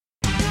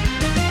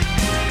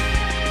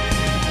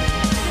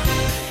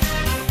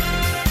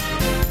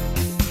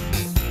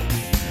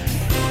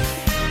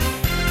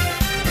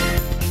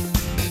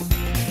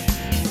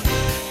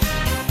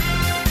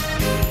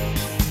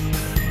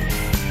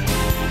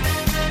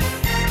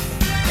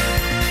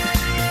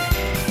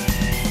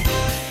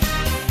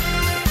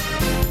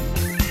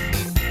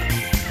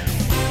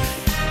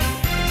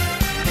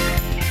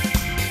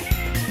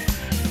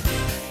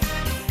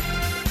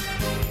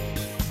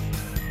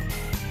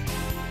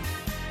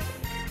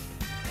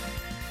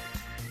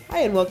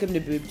Hi, and welcome to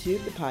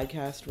BoobTube, the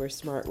podcast where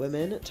smart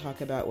women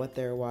talk about what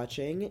they're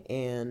watching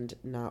and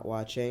not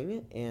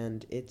watching.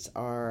 And it's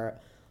our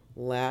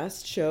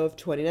last show of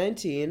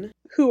 2019.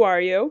 Who are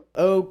you?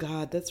 Oh,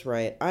 God, that's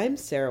right. I'm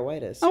Sarah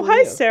Whitus. Oh, Who hi, are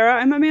you? Sarah.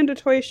 I'm Amanda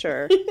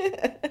Toysher.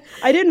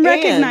 I didn't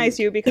recognize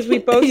you because we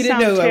both You didn't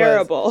know sound who I was.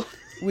 terrible.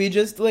 We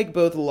just,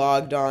 both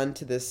logged on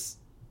to this,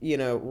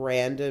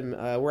 random...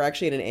 we're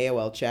actually in an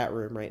AOL chat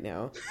room right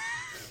now.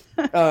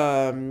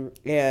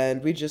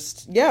 And we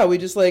just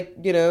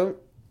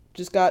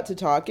got to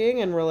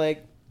talking, and we're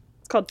like...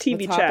 It's called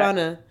TV let's chat. hop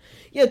on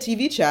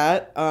TV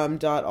chat,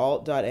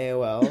 .alt.aol,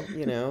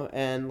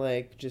 and,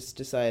 just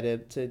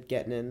decided to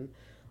get in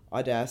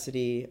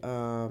Audacity,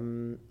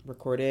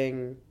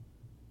 recording,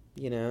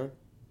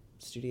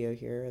 studio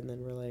here, and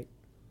then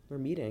we're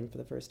meeting for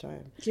the first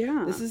time.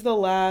 Yeah. This is the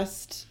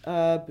last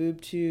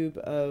BoobTube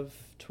of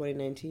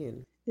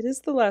 2019. It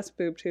is the last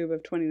BoobTube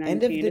of 2019.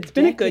 End of the It's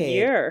been a good decade.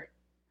 year.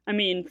 I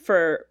mean,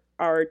 for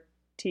our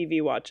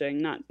TV watching,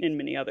 not in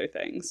many other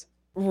things.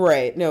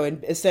 Right. No,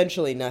 and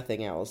essentially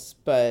nothing else,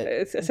 but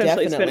It's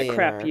been a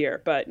crap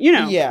year, but,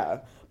 Yeah.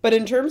 But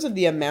in terms of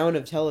the amount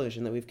of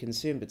television that we've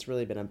consumed, it's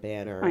really been a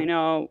banner. I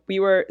know.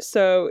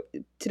 So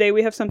today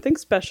we have something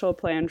special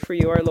planned for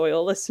you, our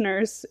loyal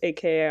listeners,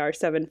 aka our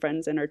 7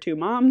 friends and our 2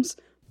 moms.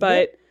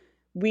 But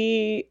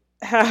we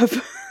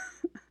have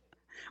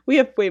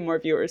way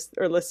more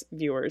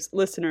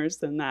listeners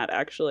than that,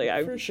 actually.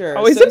 For sure. I'm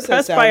always So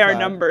impressed by our SoundCloud.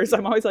 numbers.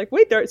 I'm always like,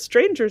 wait, there are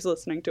strangers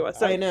listening to us.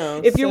 So I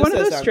know. if you're one of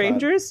those SoundCloud.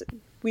 strangers,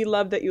 we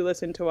love that you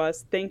listen to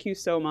us. Thank you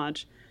so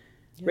much.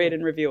 Rate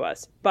and review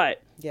us.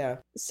 But Yeah.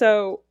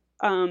 so,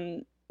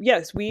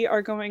 yes, we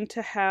are going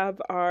to have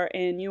our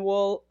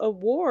annual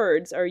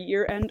awards, our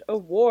year-end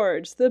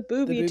awards, the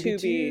Booby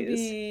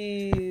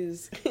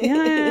Tubies.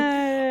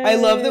 Yay! I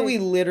love that we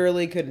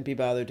literally couldn't be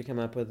bothered to come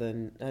up with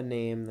a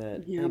name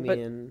that, Yeah, but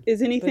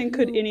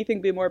could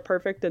anything be more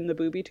perfect than the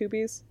Booby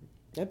Tubies?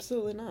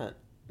 Absolutely not.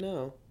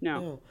 No.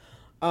 No.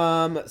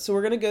 So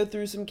we're going to go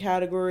through some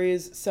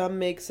categories. Some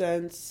make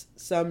sense,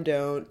 some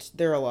don't.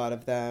 There are a lot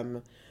of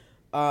them.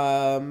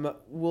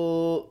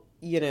 We'll,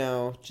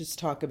 just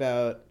talk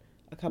about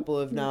a couple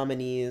of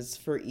nominees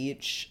for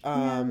each.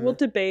 We'll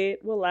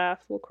debate, we'll laugh,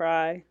 we'll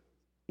cry.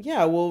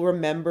 Yeah, we'll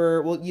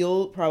remember. Well,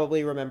 you'll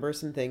probably remember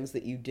some things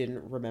that you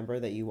didn't remember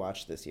that you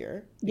watched this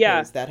year. Yeah.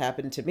 Because that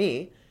happened to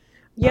me.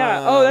 Yeah.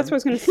 That's what I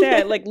was going to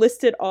say. I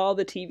listed all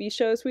the TV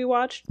shows we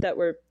watched that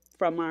were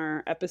from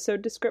our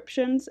episode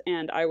descriptions,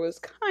 and I was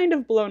kind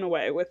of blown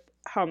away with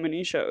how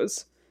many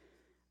shows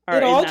are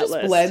It in all that just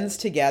list. blends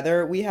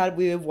together. We have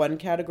one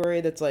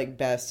category that's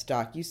best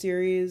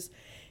docuseries,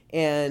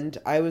 and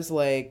I was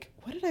like,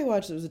 what did I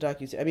watch that was a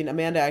docuseries? I mean,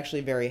 Amanda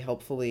actually very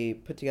helpfully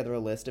put together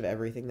a list of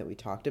everything that we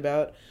talked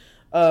about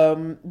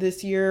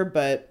this year,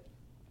 but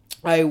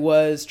I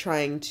was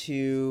trying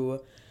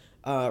to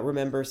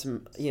remember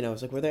some, I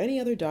was like, were there any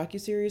other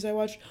docuseries I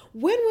watched?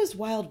 When was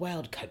Wild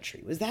Wild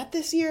Country? Was that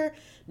this year?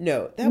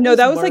 No, that was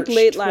March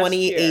late last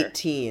year.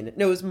 2018.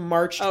 No, it was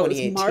March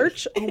 2018. It was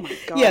March? Oh my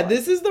god. Yeah,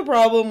 this is the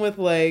problem with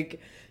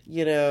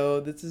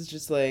this is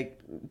just the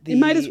It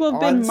might as well have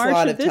been March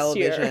onslaught of this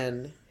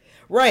television. Year.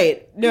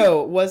 Right.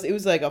 No, it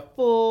was a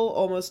full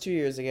almost 2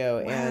 years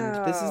ago. Wow.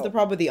 And this is the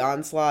problem with the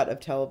onslaught of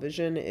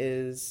television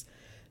is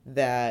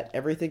that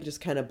everything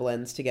just kind of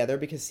blends together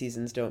because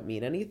seasons don't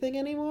mean anything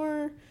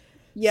anymore.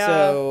 Yeah.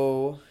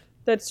 So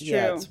that's true.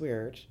 Yeah, it's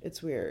weird.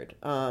 It's weird.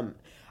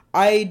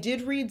 I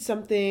did read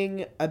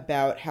something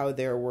about how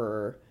there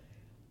were,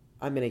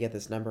 I'm going to get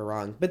this number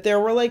wrong, but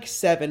there were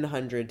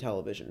 700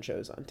 television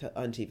shows on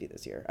TV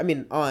this year. I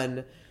mean,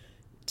 on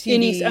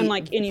TV.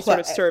 Any sort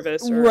of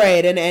service.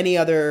 Right, and any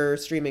other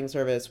streaming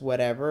service,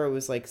 whatever. It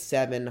was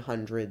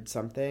 700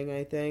 something,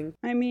 I think.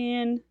 I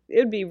mean, it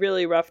would be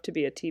really rough to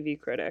be a TV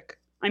critic.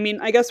 I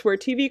mean, I guess we're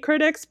TV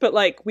critics, but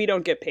we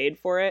don't get paid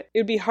for it. It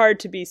would be hard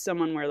to be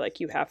someone where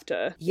you have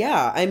to.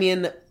 Yeah, I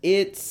mean,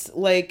 it's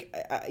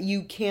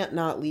you can't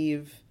not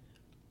leave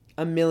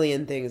a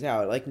million things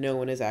out. No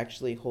one is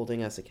actually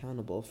holding us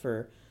accountable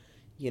for,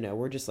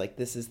 we're just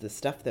this is the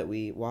stuff that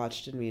we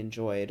watched and we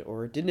enjoyed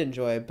or didn't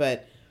enjoy.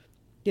 But,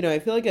 I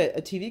feel like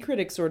a TV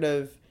critic sort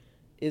of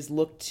is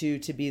looked to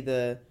be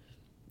the,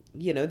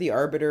 the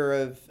arbiter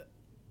of,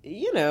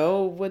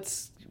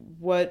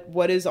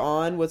 what is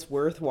on, what's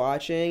worth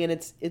watching, and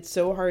it's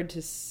so hard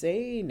to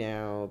say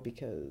now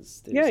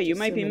because there's you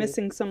might be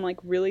missing some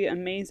really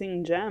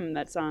amazing gem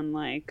that's on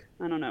I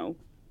don't know,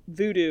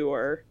 Vudu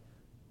or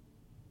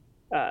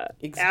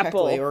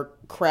Apple or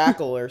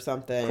Crackle or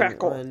something.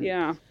 Crackle,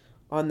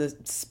 on the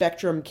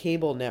Spectrum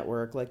cable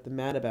network, the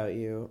Mad About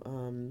You,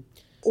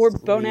 or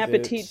Bon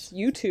Appetit's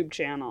YouTube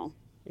channel.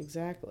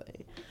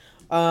 Exactly.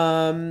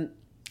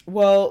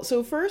 Well,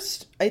 so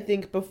first, I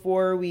think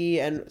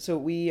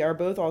we are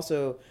both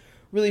also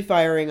really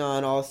firing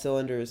on all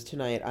cylinders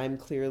tonight. I'm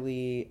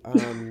clearly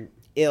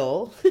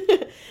ill,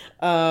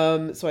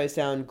 so I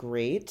sound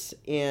great.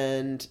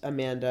 And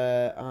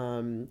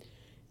Amanda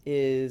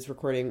is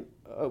recording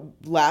our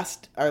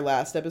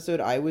last episode.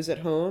 I was at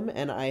home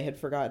and I had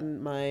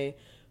forgotten my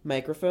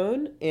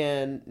microphone,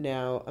 and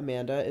now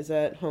Amanda is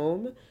at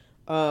home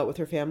with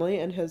her family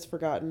and has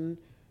forgotten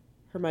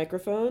her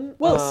microphone.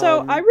 Well,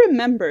 so I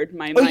remembered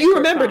my microphone. Oh, you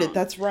remembered it.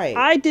 That's right.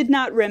 I did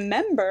not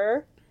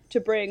remember to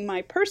bring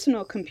my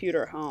personal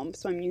computer home,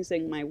 so I'm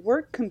using my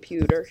work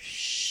computer.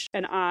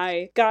 And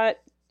I got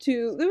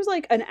to, it was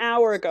like an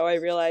hour ago, I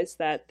realized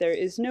that there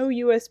is no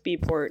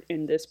USB port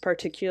in this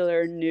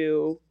particular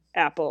new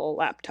Apple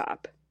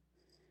laptop.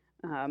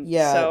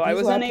 So I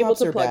was unable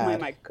to plug my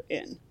mic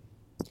in.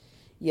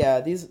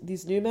 Yeah,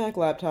 these new Mac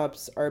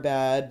laptops are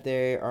bad.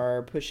 They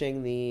are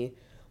pushing the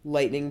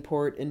Lightning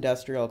port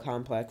industrial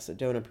complex that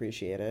don't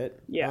appreciate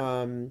it.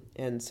 Yeah.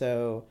 And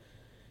so,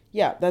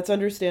 yeah, that's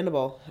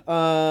understandable.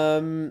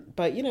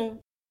 But, you know.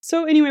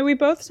 So anyway, we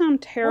both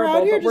sound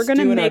terrible, but we're going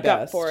to make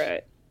up for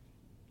it.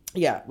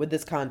 Yeah, with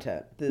this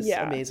content,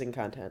 amazing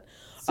content.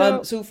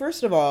 So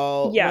first of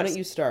all, yes. Why don't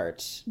you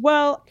start?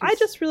 Well, I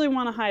just really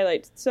want to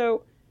highlight.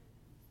 So,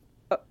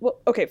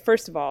 okay,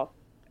 first of all,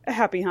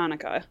 happy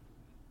Hanukkah.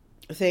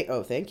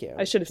 Thank you.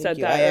 I should have said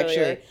that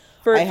earlier.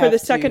 For the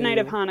second night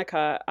of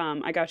Hanukkah,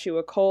 I got you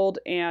a cold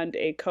and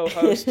a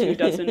co-host who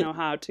doesn't know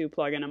how to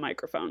plug in a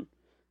microphone.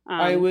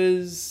 I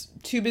was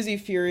too busy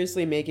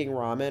furiously making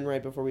ramen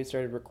right before we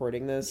started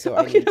recording this. So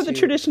the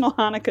traditional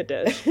Hanukkah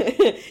dish.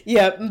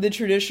 Yeah, the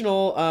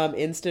traditional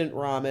instant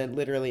ramen,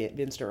 literally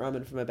instant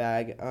ramen from a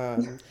bag,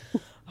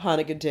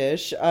 Hanukkah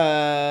dish.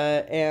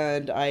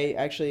 And I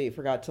actually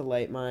forgot to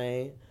light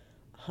my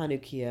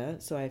Hanukkah,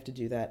 so I have to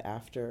do that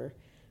after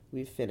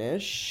we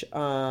finish.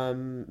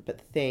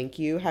 But thank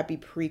you. Happy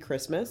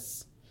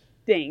pre-Christmas.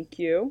 Thank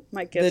you.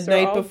 My gifts the are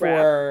night all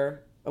before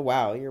wrapped. Oh,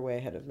 wow, you're way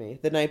ahead of me.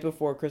 The night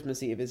before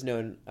Christmas Eve is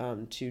known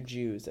to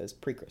Jews as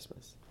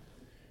pre-Christmas.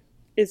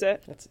 Is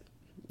it? That's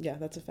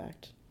a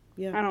fact.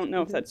 Yeah. I don't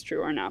know if that's true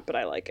or not, but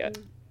I like it.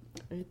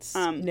 It's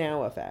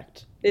now a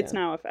fact. It's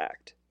now a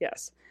fact.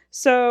 Yes.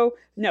 So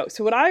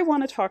what I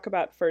want to talk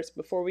about first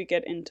before we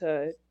get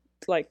into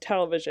like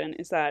television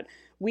is that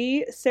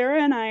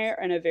Sarah and I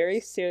are in a very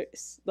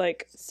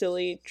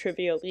silly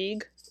trivia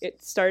league.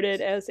 It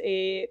started as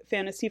a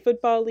fantasy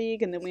football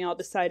league, and then we all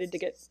decided to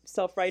get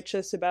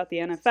self-righteous about the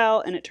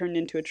NFL, and it turned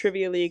into a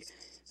trivia league.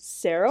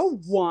 Sarah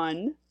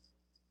won.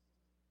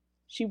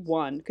 She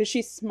won because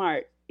she's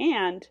smart.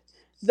 And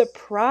the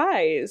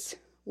prize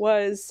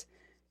was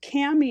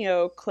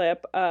Cameo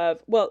clip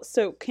of,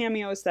 so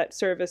Cameo is that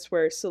service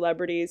where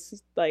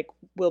celebrities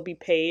will be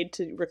paid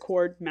to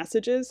record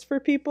messages for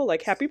people,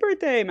 like happy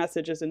birthday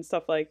messages and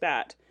stuff like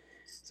that.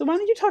 So why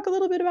don't you talk a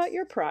little bit about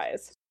your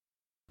prize?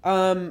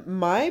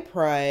 My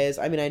prize,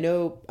 I mean, I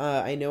know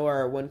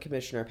our one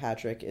commissioner,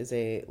 Patrick, is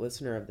a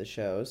listener of the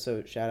show,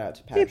 so shout out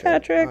to Patrick. Hey,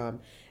 Patrick.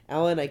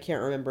 Alan, I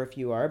can't remember if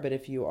you are, but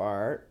if you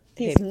are,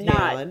 he's not.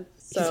 Alan,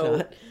 so he's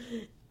not.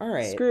 All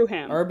right. Screw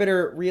him.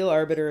 Real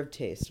arbiter of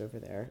taste over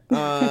there.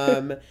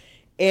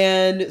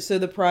 And so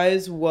the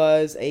prize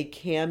was a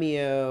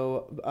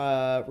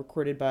cameo,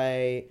 recorded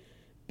by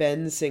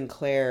Ben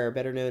Sinclair,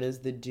 better known as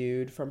the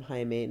dude from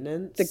High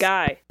Maintenance. The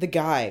guy.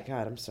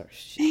 God, I'm sorry.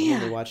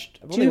 I've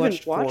only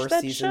watched 4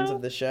 seasons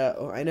of the show.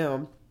 Oh, I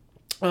know.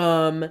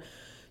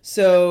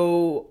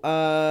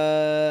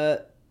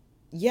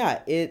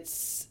 Yeah,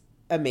 it's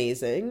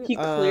amazing. He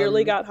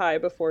clearly got high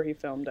before he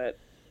filmed it.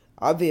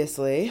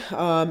 Obviously.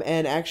 And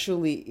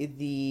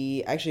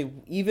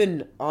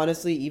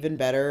even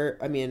better.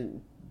 I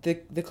mean,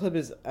 the clip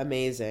is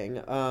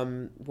amazing.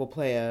 We'll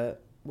play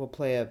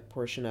a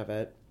portion of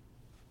it.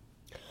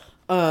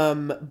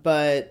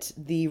 But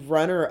the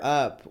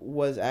runner-up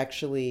was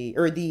actually,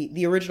 or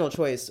the original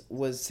choice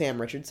was Sam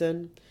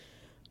Richardson.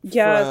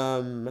 Yes.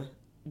 From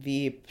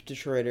Veep,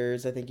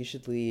 Detroiters, I Think You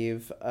Should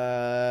Leave.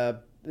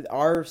 Our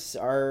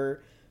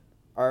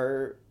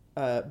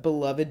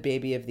beloved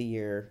Baby of the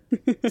Year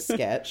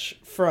sketch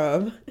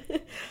from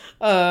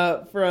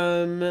I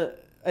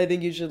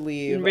Think You Should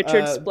Leave. And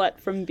Richard Splett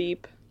from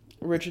Veep.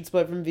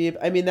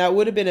 I mean, that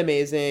would have been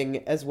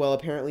amazing as well.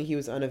 Apparently, he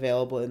was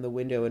unavailable in the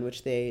window in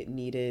which they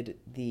needed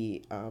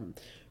the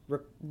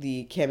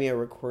cameo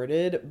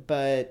recorded.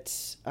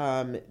 But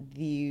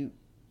the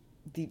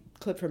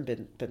clip from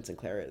Ben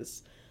Sinclair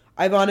is...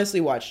 I've honestly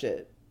watched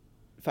it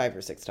 5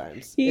 or 6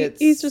 times.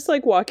 He's just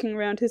walking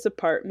around his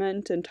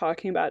apartment and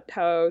talking about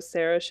how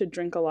Sarah should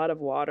drink a lot of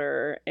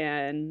water,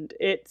 and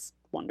it's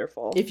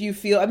wonderful.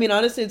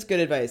 Honestly, it's good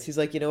advice. He's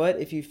like, you know what?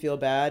 If you feel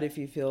bad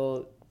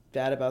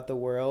about the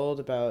world,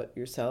 about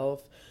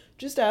yourself,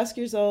 just ask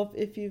yourself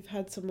if you've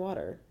had some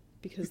water,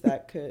 because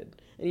that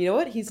could. And you know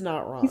what? He's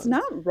not wrong. He's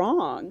not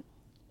wrong.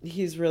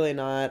 He's really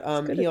not. He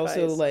advice.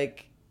 Also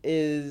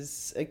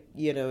is it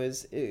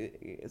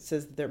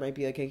says that there might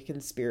be a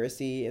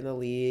conspiracy in the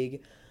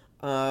league.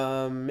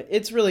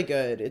 It's really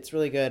good.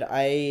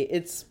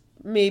 It's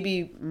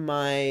maybe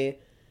my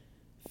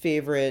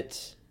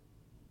favorite.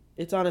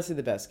 It's honestly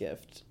the best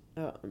gift.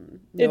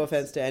 No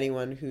offense to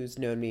anyone who's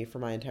known me for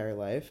my entire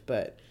life,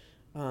 but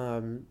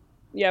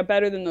yeah,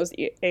 better than those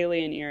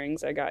alien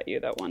earrings I got you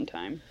that one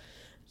time.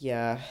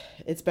 Yeah,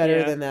 it's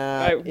better than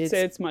that. I would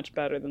say it's much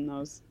better than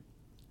those.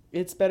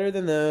 It's better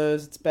than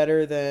those. It's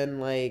better than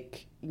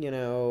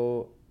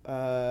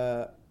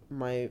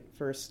my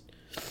first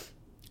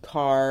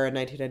car, a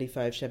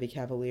 1995 Chevy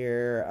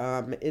Cavalier.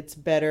 It's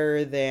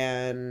better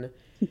than,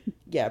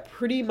 yeah,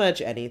 pretty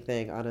much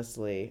anything,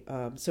 honestly.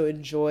 So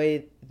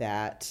enjoy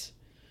that.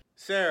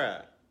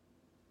 Sarah.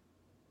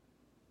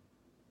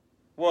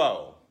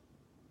 Whoa.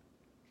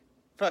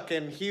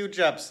 Fucking huge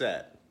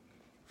upset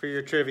for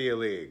your Trivia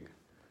League.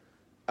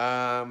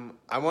 I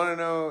want to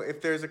know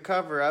if there's a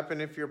cover-up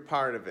and if you're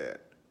part of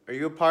it. Are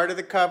you a part of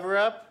the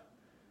cover-up?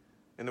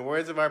 In the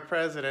words of our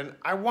president,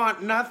 I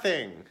want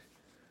nothing.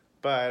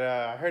 But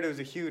I heard it was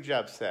a huge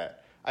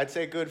upset. I'd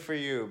say good for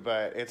you,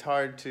 but it's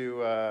hard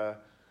to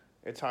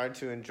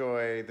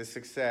enjoy the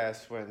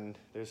success when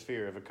there's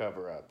fear of a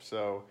cover-up.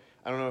 So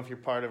I don't know if you're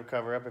part of a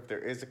cover-up. If there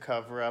is a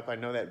cover-up, I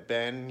know that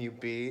Ben you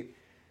beat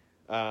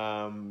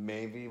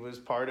maybe was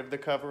part of the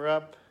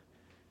cover-up.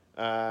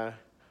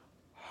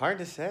 Hard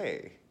to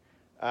say.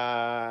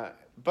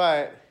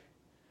 But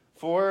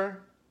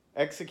for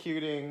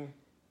executing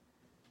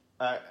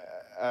a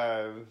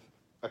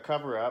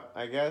cover-up,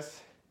 I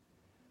guess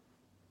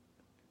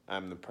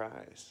I'm the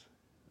prize,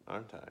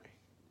 aren't I?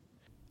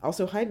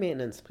 Also, high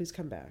maintenance. Please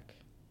come back.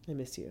 I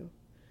miss you.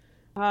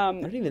 I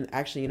don't even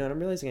actually. You know what? I'm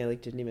realizing I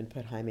didn't even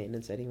put high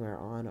maintenance anywhere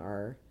on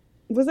our.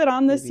 Was it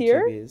on this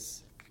year?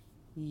 TVs.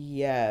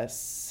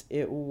 Yes,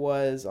 it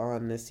was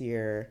on this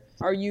year.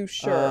 Are you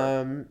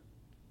sure?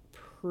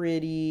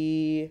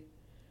 Pretty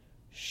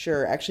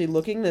sure. Actually,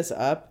 looking this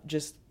up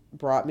just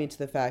brought me to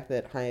the fact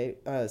that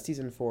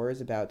season 4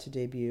 is about to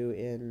debut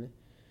in.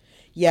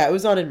 Yeah, it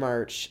was on in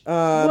March. It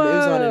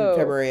was on in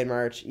February and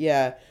March.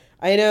 Yeah,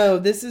 I know.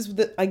 This is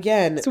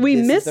again. So we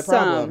missed the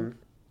problem.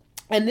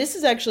 And this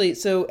is actually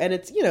and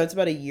it's it's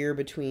about a year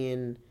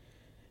between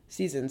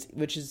seasons,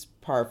 which is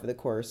par for the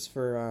course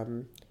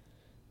for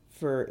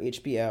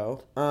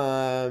HBO.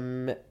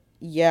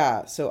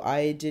 Yeah, so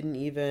I didn't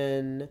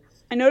even.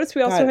 I noticed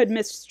we also had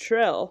missed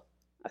Shrill,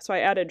 so I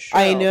added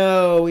Shrill. I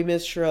know we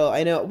missed Shrill.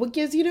 I know. What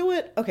gives you know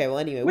what? Okay, well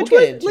anyway, we'll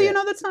get into it.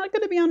 That's not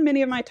going to be on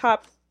many of my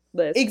top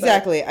lists.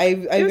 Exactly. I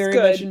very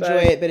much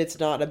enjoy it, but it's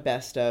not a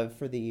best of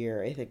for the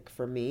year. I think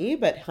for me,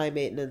 but high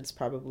maintenance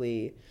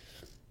probably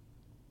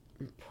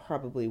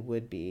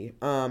would be.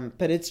 But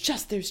there's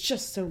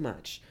just so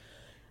much.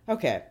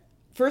 Okay.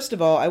 First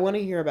of all, I want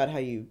to hear about how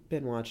you've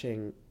been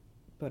watching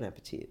Bon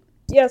Appetit.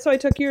 Yeah, so I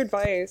took your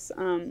advice,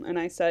 and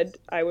I said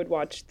I would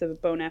watch the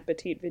Bon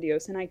Appetit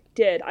videos, and I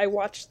did. I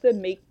watched the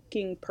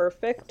Making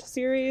Perfect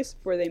series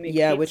where they make pizza.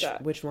 Yeah,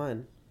 which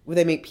one? Where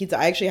they make pizza?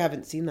 I actually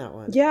haven't seen that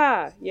one.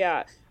 Yeah.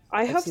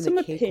 I have some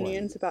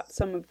opinions about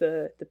some of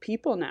the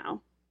people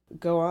now.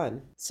 Go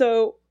on.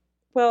 So,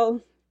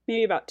 well,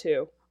 maybe about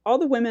 2. All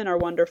the women are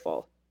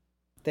wonderful.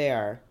 They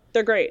are.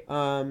 They're great.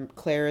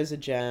 Claire is a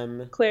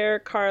gem.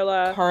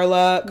 Carla.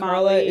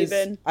 Carla is.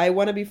 Even. I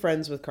want to be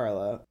friends with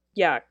Carla.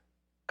 Yeah,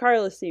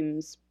 Carla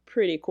seems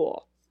pretty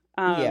cool.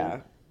 Yeah,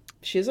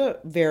 she has a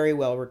very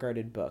well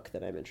regarded book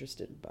that I'm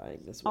interested in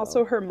buying as well.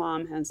 Also, her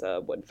mom has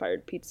a wood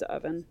fired pizza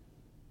oven.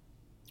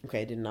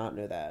 Okay, I did not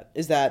know that.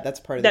 That's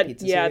part of the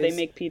pizza series? Yeah, they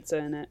make pizza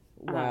in it.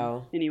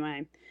 Wow.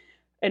 Anyway,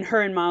 and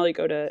her and Molly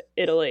go to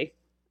Italy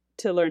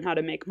to learn how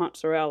to make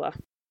mozzarella.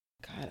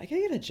 God, I gotta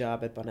get a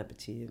job at Bon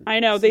Appetit. I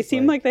know, they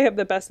seem like they have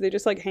the best. They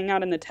just hang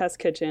out in the test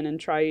kitchen and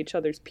try each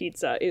other's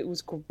pizza. It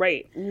was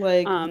great.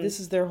 This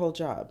is their whole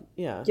job.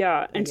 Yeah.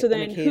 Yeah, and so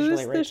then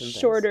who's the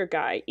shorter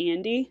guy?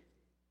 Andy?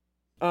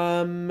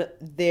 They're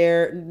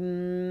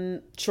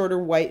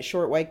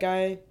short white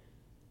guy.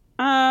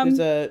 There's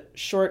a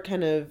short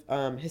kind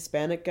of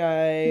Hispanic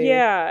guy.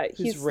 Yeah,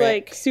 he's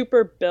Rick.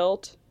 super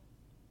built.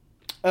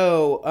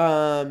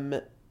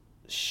 Oh,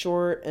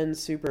 short and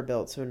super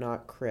built, so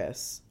not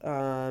Chris.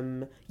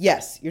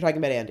 Yes, you're talking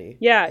about Andy.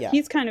 Yeah,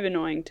 he's kind of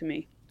annoying to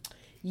me.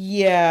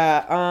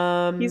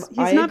 Yeah, he's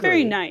not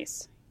very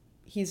nice.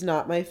 He's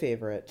not my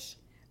favorite.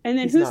 And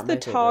then who's the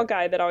tall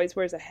guy that always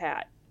wears a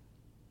hat?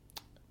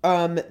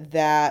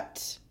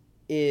 That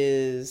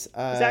is. Is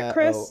that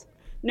Chris? Oh,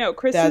 no,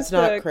 Chris. That's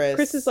not Chris.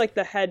 Chris is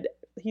the head.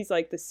 He's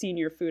the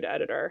senior food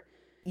editor.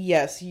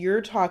 Yes, you're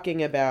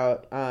talking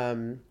about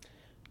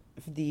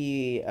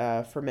the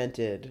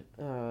fermented.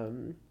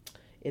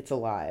 It's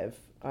Alive.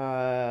 He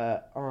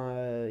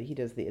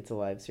does the It's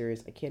Alive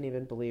series. I can't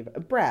even believe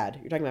it. Brad.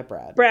 You're talking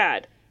about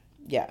Brad.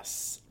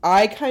 Yes,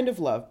 I kind of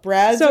love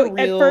Brad. So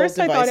at first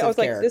I thought I was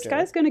character. This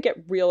guy's gonna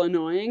get real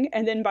annoying,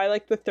 and then by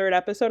the 3rd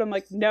episode, I'm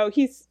like, no,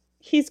 he's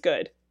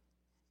good.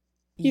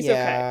 He's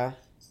okay.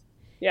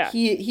 Yeah.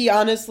 He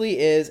honestly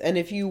is, and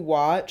if you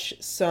watch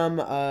some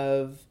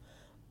of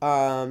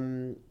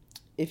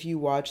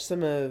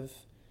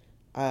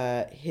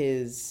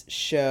his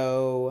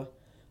show,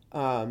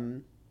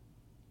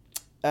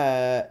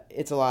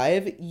 It's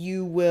Alive,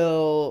 you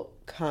will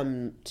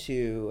come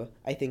to,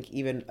 I think,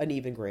 an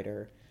even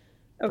greater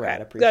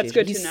Brad appreciation. That's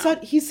good to know.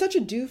 He's such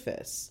a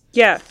doofus.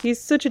 Yeah, he's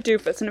such a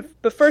doofus. And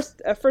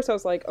at first I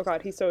was like, oh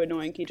god, he's so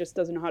annoying. He just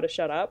doesn't know how to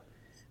shut up.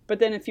 But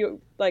then a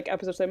few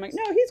episodes, I'm like,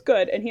 no, he's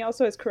good, and he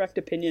also has correct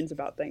opinions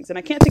about things. And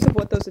I can't think of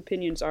what those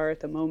opinions are at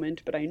the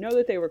moment, but I know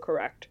that they were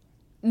correct.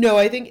 No,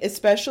 I think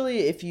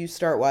especially if you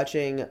start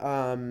watching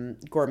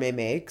Gourmet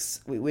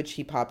Makes, which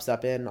he pops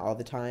up in all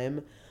the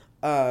time.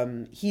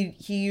 He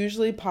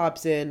usually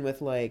pops in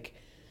with like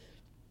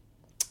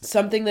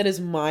something that is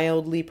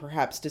mildly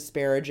perhaps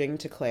disparaging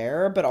to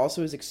Claire, but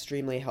also is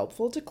extremely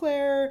helpful to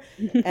Claire.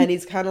 And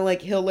he's kind of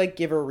like, he'll like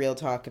give her real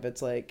talk if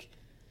it's like,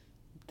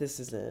 this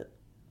isn't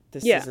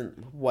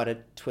what a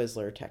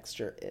Twizzler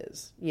texture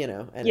is, you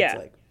know? And it's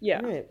like,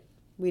 all right,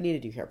 we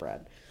needed you here,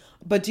 Brad.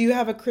 But do you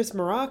have a Chris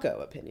Morocco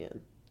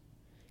opinion?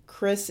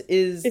 Chris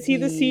is he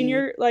the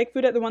senior like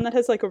food at the one that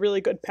has like a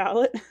really good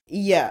palate?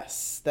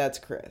 Yes, that's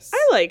Chris.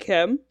 I like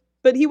him,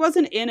 but he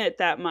wasn't in it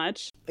that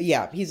much.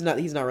 Yeah, he's not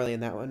really in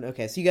that one.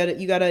 Okay, so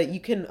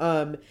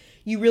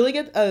you really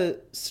get a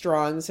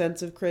strong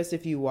sense of Chris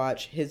if you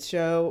watch his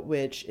show,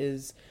 which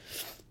is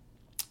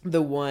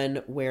the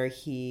one where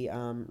he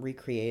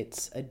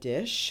recreates a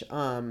dish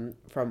from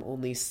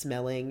only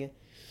smelling,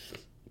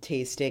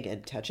 tasting,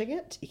 and touching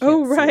it.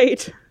 Oh,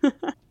 right.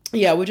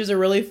 Yeah, which is a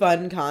really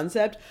fun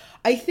concept.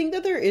 I think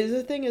that there is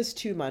a thing as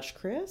too much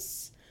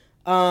Chris.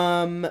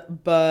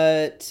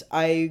 But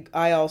I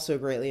also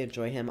greatly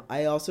enjoy him.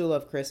 I also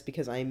love Chris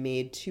because I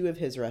made 2 of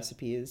his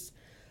recipes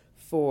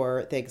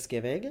for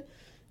Thanksgiving.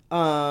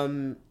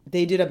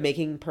 They did a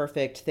Making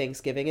Perfect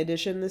Thanksgiving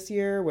edition this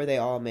year where they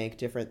all make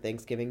different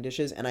Thanksgiving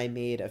dishes, and I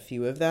made a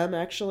few of them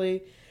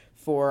actually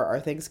for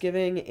our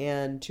Thanksgiving,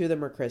 and 2 of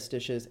them are Chris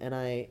dishes, and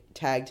I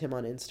tagged him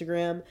on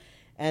Instagram.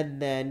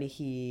 And then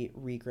he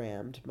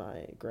regrammed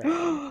my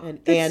gram.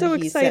 And so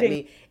he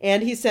exciting.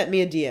 sent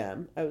me a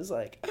DM. I was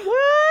like,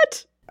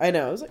 what? I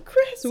know. I was like,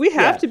 Chris. So we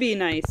have to be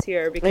nice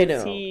here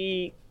because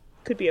he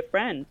could be a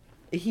friend.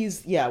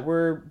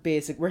 We're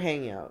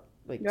hanging out.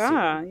 Like,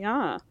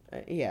 yeah.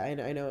 Yeah,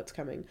 I know it's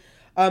coming.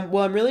 Well,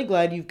 I'm really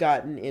glad you've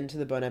gotten into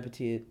the Bon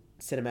Appetit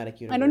cinematic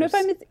universe. I don't know if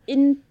I'm as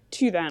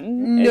into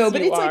them. No, as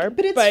but you it's are, like,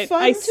 but it's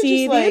fun I to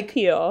see just the like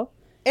appeal.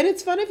 And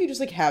it's fun if you just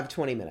like have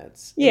 20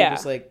 minutes. And yeah. You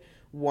just like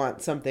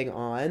want something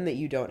on that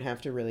you don't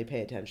have to really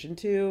pay attention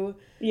to.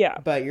 Yeah.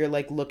 But you're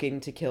like looking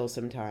to kill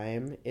some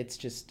time. It's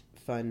just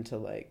fun to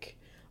like,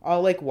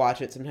 I'll like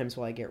watch it sometimes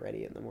while I get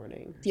ready in the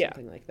morning or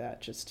something like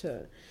that just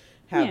to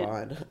have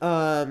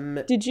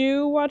on. Did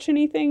you watch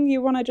anything you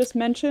want to just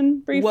mention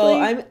briefly?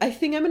 Well, I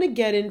think I'm going to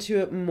get into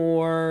it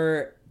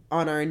more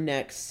on our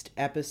next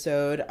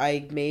episode.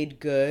 I made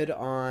good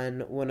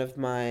on one of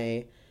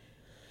my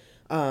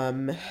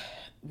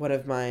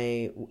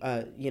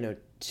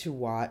to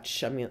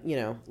watch. I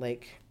mean,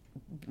 like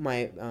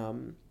my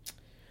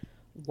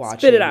watching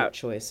Spit it out.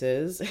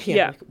 choices.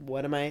 Yeah. Like,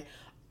 what am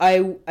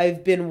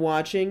I've been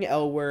watching the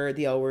L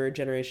Word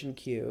Generation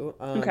Q,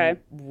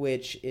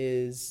 which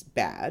is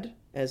bad,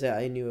 as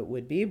I knew it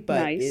would be,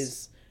 but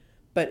is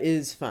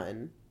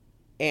fun,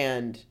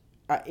 and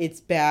it's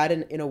bad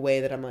in a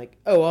way that I'm like,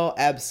 oh, I'll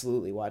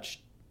absolutely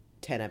watch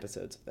 10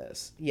 episodes of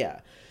this.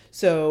 Yeah.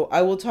 So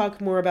I will talk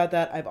more about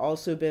that. I've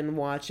also been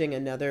watching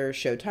another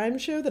Showtime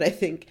show that I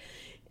think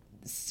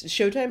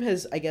Showtime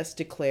has, I guess,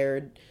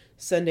 declared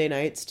Sunday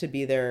nights to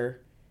be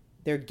their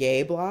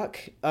gay block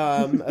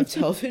of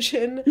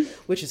television,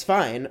 which is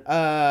fine.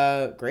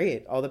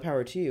 Great. All the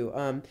power to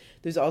you.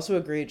 There's also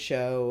a great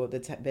show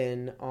that's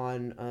been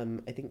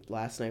on, I think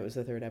last night was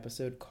the 3rd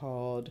episode,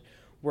 called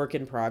Work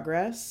in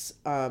Progress,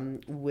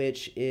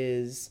 which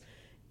is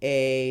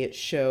a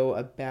show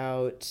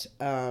about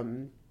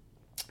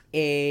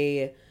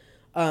a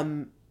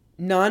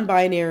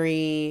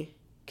non-binary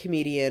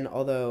comedian,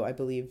 although I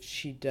believe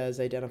she does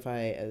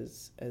identify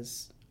as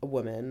a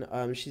woman.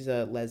 She's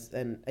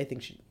and I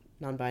think she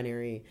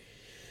non-binary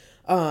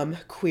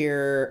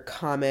queer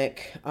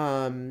comic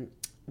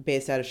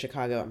based out of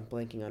Chicago. I'm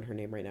blanking on her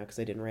name right now because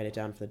I didn't write it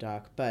down for the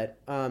doc, but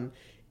and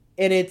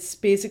it's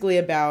basically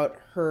about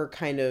her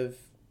kind of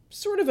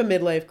sort of a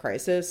midlife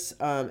crisis,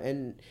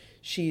 and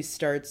she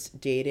starts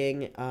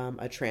dating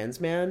a trans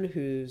man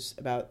who's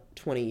about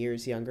 20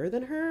 years younger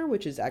than her,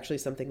 which is actually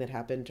something that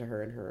happened to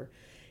her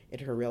in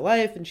her real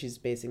life, and she's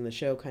basing the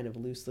show kind of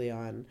loosely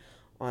on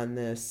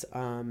this,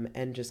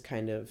 and just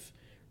kind of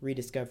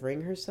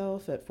rediscovering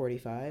herself at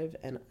 45,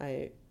 and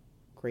I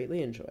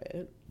greatly enjoy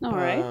it. All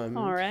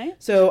right.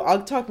 So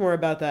I'll talk more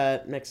about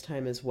that next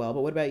time as well,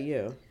 but what about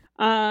you?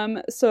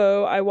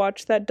 So I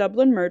watched that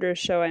Dublin Murders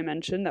show I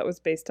mentioned that was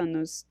based on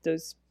those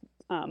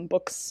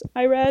books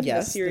I read.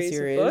 Yes, the series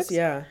of books.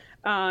 Yeah.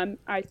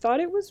 I thought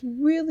it was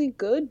really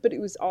good, but it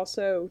was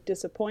also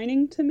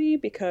disappointing to me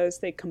because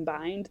they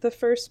combined the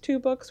first 2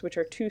 books, which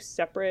are 2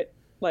 separate,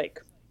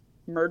 like,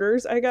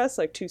 murders, I guess,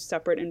 like 2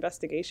 separate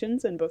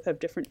investigations, and both have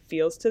different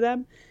feels to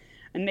them.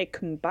 And they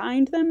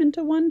combined them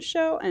into one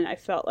show, and I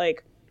felt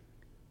like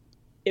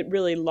it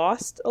really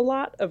lost a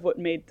lot of what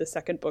made the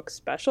second book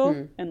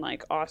special and,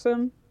 like,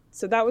 awesome.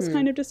 So that was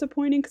kind of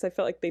disappointing because I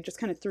felt like they just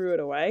kind of threw it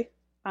away.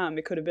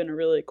 It could have been a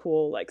really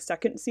cool, like,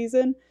 second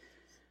season.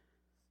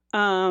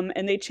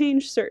 And they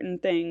changed certain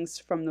things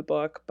from the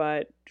book,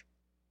 but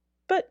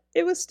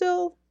it was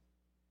still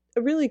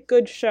a really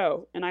good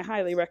show, and I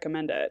highly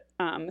recommend it,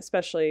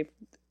 especially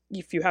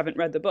if you haven't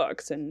read the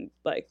books and,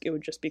 like, it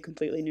would just be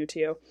completely new to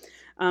you.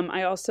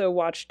 I also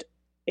watched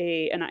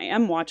and I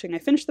am watching. I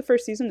finished the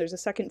first season. There's a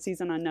second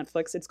season on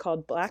Netflix. It's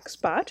called Black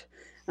Spot.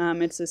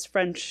 It's this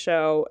French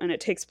show, and it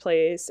takes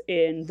place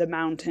in the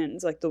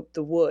mountains, like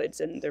the woods,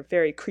 and they're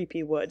very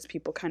creepy woods.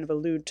 People kind of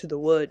allude to the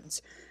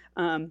woods.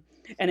 And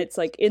it's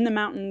like in the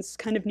mountains,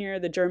 kind of near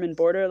the German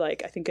border,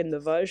 like I think in the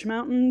Vosges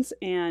Mountains.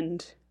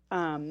 And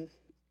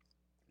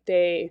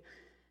they're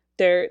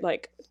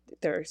like,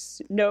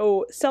 there's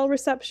no cell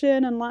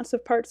reception in lots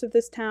of parts of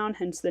this town,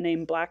 hence the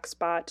name Black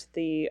Spot.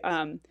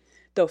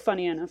 Though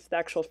funny enough, the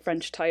actual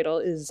French title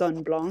is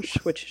Zone Blanche,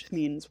 which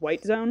means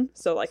white zone.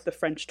 So like the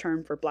French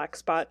term for black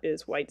spot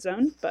is white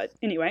zone. But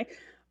anyway,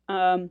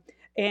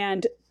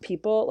 and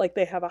people, like,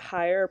 they have a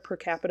higher per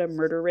capita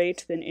murder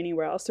rate than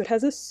anywhere else. So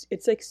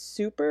it's like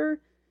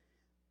super,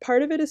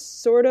 part of it is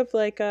sort of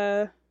like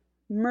a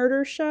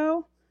murder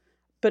show,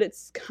 but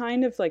it's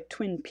kind of like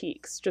Twin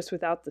Peaks, just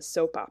without the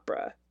soap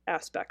opera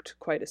aspect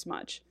quite as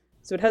much.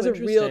 So it has a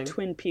real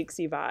Twin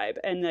Peaksy vibe.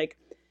 And like,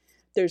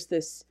 there's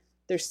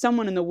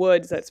someone in the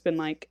woods that's been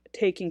like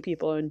taking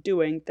people and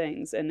doing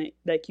things, and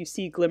like you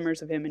see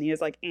glimmers of him, and he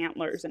has like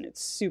antlers, and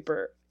it's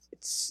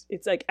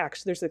like,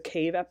 actually there's a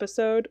cave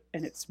episode,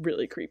 and it's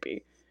really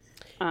creepy.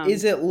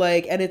 Is it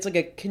like, and it's like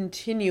a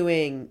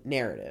continuing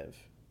narrative?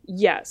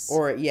 Yes.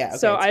 Or yeah. Okay,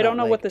 so I don't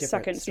know what the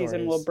second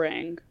season will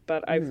bring,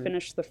 but I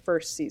finished the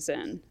first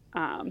season.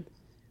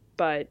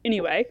 But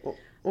anyway.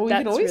 Well, we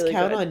can always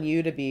count on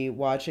you to be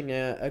watching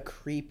a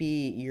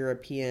creepy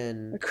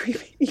European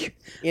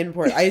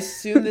import. I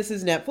assume this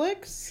is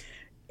Netflix?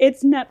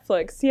 It's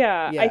Netflix,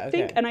 yeah. I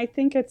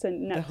think it's a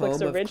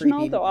Netflix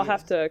original, though I'll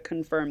have to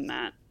confirm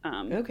that.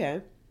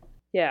 Okay.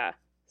 Yeah.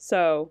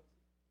 So,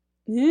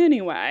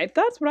 anyway,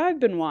 that's what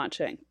I've been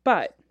watching.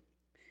 But,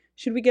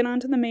 should we get on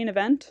to the main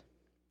event?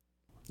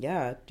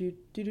 Yeah.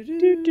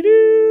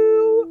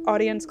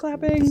 Audience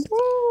clapping.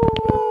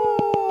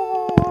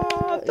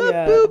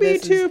 The booby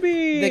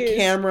tubie. The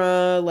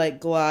camera like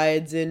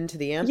glides into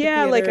the amphitheater.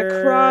 Yeah, like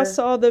across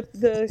all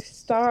the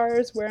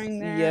stars wearing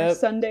their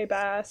Sunday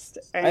best.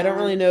 And I don't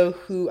really know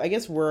who. I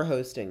guess we're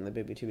hosting the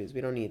booby tubies.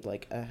 We don't need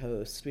like a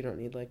host. We don't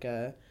need like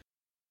a.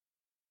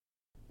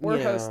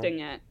 We're hosting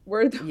it.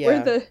 We're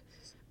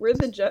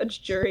the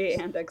judge, jury,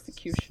 and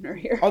executioner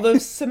here. Although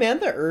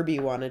Samantha Irby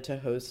wanted to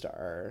host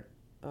our,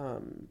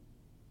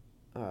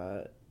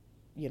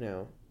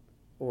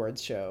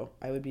 awards show,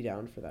 I would be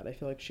down for that. I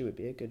feel like she would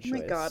be a good choice. Oh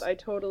my god, I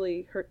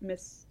totally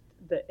missed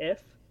the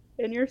if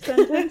in your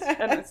sentence,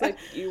 and it's like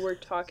you were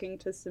talking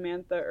to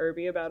Samantha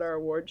Irby about our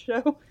award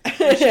show,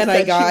 and she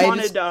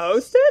wanted to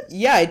host it.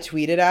 Yeah, I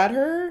tweeted at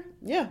her.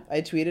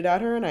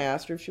 And I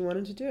asked her if she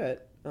wanted to do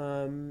it.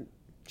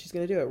 She's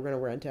gonna do it. We're gonna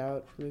rent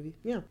out a movie.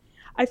 Yeah.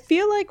 I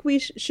feel like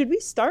should we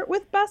start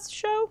with best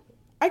show?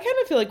 I kind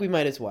of feel like we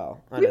might as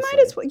well. Honestly. We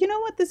might as well. You know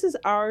what? This is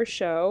our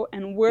show,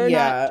 and we're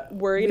not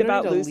worried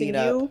about losing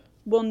you.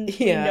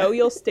 We know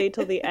you'll stay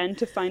till the end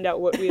to find out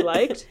what we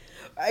liked.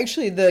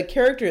 Actually, the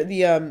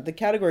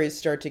categories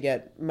start to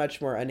get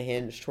much more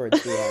unhinged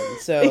towards the end.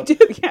 So they do,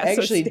 yeah, I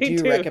actually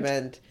do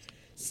recommend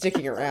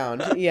sticking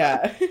around.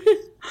 Yeah.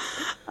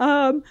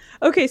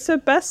 Okay, so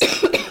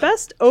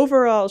best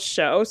overall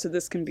show. So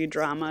this can be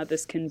drama,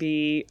 this can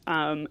be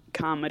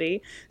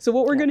comedy. So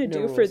what we're going to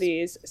do for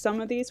these, some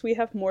of these we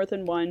have more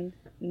than one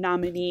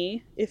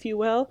nominee, if you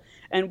will,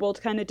 and we'll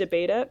kind of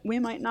debate it. We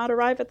might not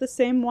arrive at the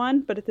same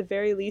one, but at the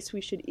very least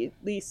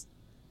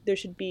there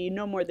should be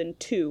no more than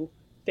two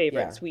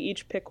favorites. Yeah. We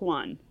each pick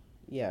one.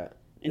 Yeah.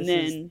 And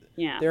then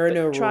there are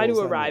no rules. Try to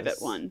arrive at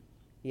one.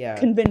 Yeah.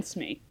 Convince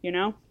me,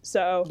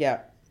 So yeah.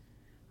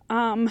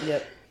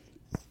 Yep.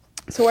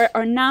 So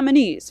our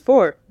nominees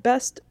for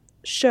Best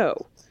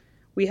Show,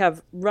 we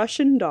have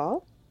Russian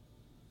Doll,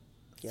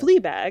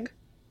 Fleabag,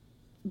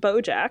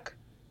 BoJack,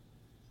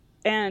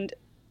 and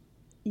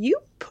you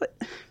put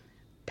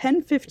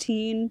Pen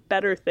 15,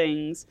 Better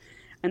Things,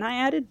 and I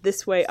added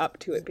This Way Up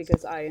to it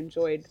because I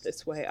enjoyed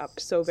This Way Up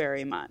so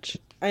very much.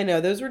 I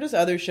know, those were just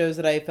other shows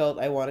that I felt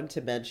I wanted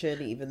to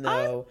mention, even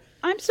though...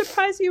 I'm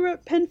surprised you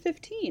wrote Pen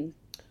 15.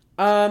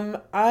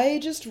 I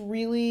just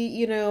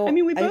really, I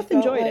mean, we both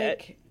enjoyed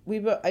it.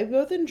 I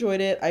both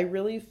enjoyed it. I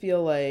really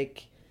feel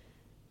like,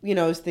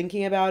 I was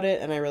thinking about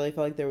it, and I really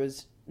felt like there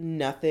was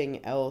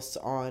nothing else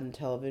on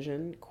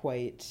television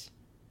quite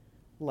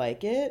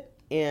like it,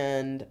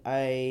 and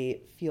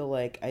I feel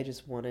like I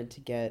just wanted to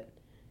get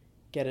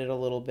it a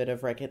little bit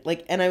of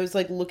and I was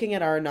like looking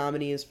at our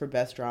nominees for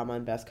best drama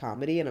and best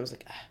comedy, and I was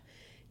like,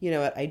 you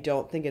know what? I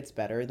don't think it's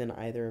better than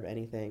either of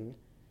anything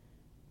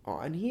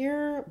on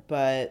here,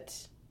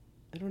 but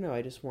I don't know.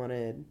 I just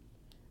wanted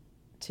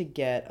to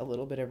get a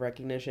little bit of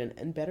recognition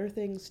and Better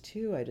Things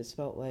too. I just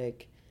felt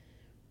like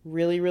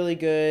really, really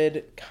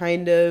good,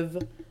 kind of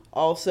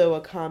also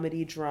a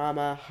comedy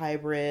drama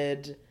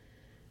hybrid,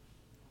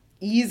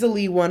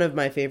 easily one of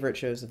my favorite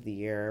shows of the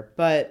year,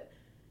 but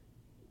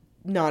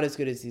not as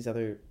good as these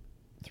other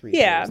three.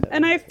 Yeah,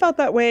 and I felt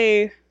that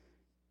way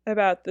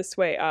about This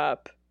Way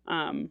Up,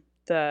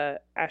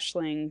 the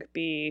Aisling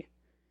Bea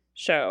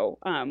show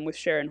with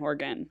Sharon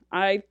Horgan.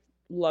 I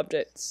loved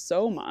it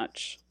so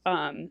much.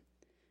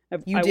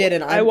 You did,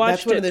 and I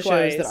watched that's one of the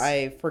twice. shows that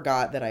I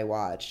forgot that I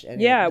watched.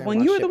 And Yeah, I when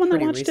watched you were the it one that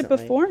pretty watched recently.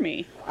 it before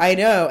me. I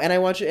know, and I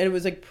watched it, and it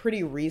was like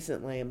pretty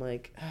recently. I'm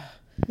like,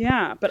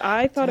 Yeah, but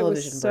I thought it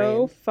was Television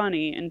so brain.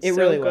 funny and it so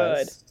really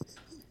good. was.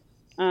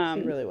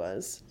 It really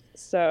was.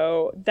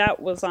 So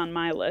that was on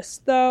my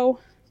list, though.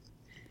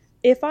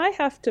 If I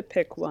have to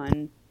pick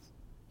one,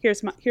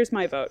 here's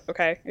my vote.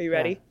 Okay, are you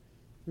ready?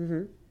 Yeah.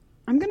 Mm-hmm.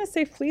 I'm gonna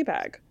say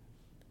Fleabag.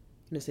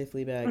 I'm gonna say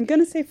Fleabag. I'm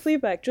gonna say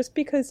Fleabag just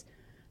because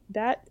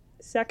that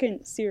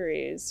second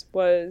series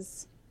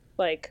was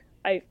like,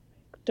 I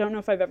don't know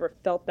if I've ever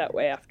felt that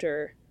way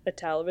after a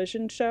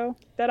television show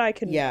that I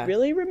can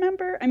really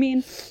remember. I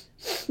mean,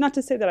 not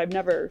to say that I've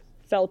never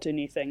felt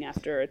anything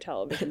after a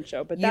television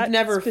show, but You've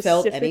never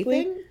felt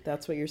anything?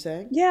 That's what you're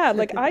saying? Yeah,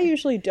 like I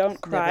usually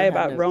don't cry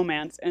about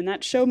romance, and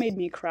that show made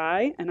me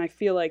cry, and I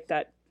feel like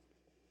that,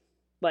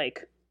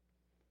 like,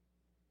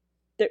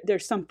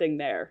 there's something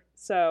there.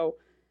 So,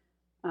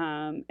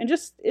 and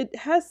just, it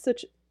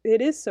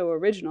is so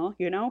original,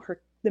 you know?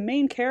 The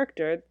main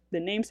character, the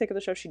namesake of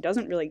the show, she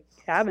doesn't really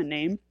have a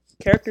name.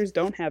 Characters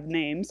don't have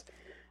names.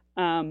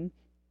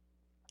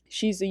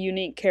 She's a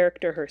unique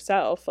character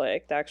herself,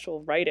 like the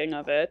actual writing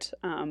of it.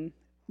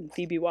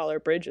 Phoebe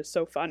Waller-Bridge is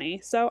so funny.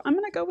 So I'm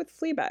going to go with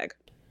Fleabag.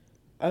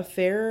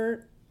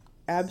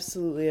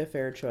 Absolutely a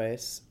fair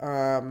choice.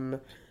 And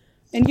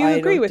you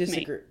agree with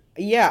me?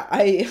 Yeah,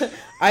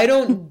 I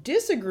don't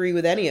disagree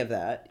with any of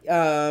that.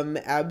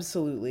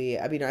 Absolutely.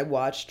 I mean, I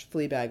watched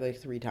Fleabag like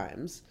 3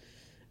 times.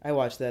 I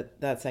watched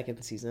that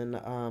second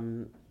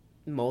season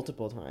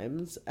multiple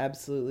times.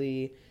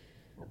 Absolutely.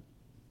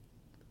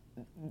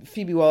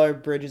 Phoebe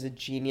Waller-Bridge is a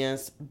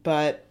genius,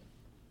 but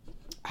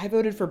I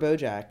voted for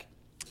BoJack.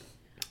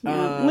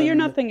 Yeah. Well, you're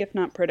nothing if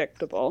not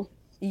predictable.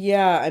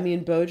 Yeah, I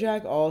mean,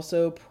 BoJack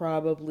also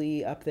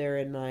probably up there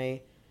in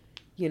my,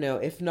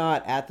 if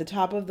not at the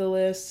top of the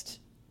list,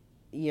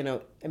 I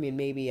mean,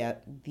 maybe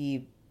at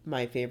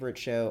my favorite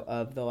show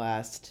of the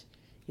last,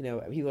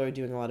 people are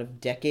doing a lot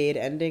of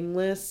decade-ending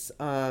lists.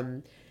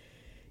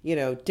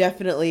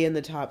 Definitely in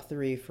the top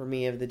 3 for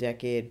me of the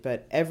decade,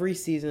 but every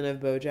season of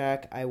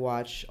BoJack I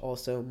watch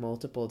also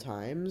multiple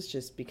times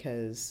just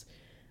because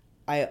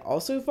I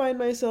also find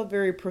myself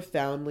very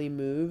profoundly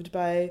moved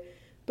by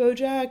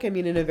BoJack. I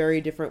mean, in a very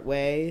different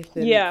way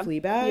than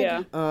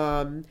Fleabag.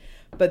 Yeah.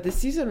 But this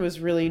season was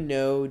really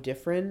no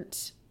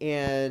different,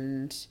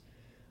 and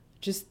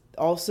just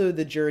also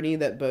the journey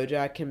that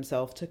BoJack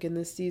himself took in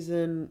this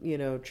season,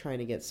 trying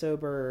to get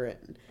sober,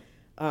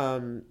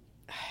 and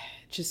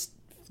just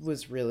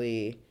was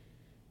really,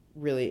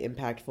 really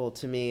impactful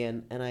to me,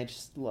 and I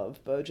just love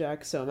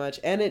BoJack so much.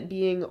 And it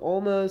being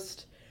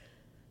almost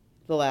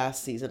the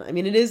last season. I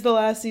mean, it is the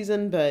last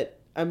season, but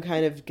I'm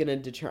kind of gonna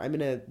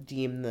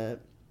deem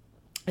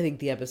I think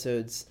the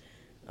episodes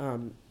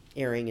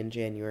airing in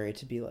January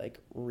to be like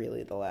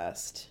really the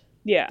last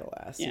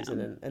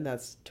season, and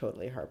that's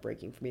totally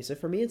heartbreaking for me. So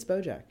for me, it's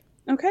BoJack.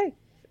 Okay,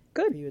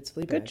 good. For you, it's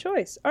Fleabag. Good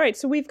choice. All right,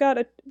 so we've got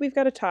a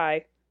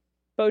tie,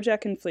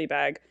 BoJack and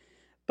Fleabag.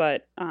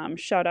 But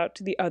shout out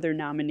to the other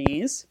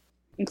nominees,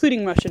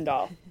 including Russian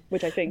Doll,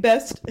 which I think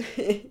best.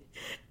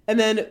 And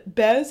then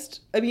best.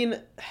 I mean,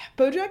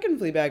 BoJack and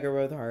Fleabag are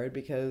both hard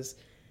because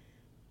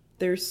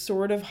they're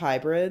sort of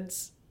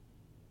hybrids.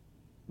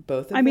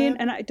 Both of them. I mean,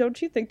 and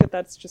don't you think that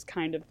that's just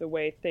kind of the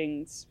way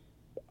things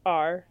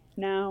are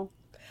now?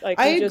 Like,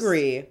 I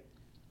agree.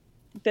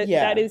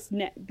 That is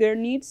there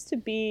needs to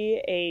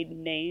be a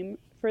name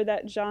for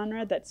that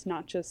genre that's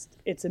not just,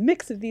 it's a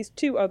mix of these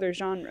 2 other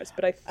genres,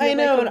 but I feel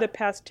like over the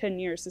past 10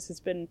 years this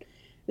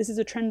is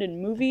a trend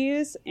in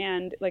movies,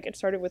 and like it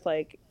started with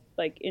like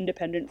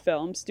independent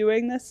films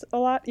doing this a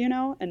lot,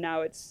 and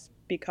now it's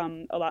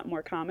become a lot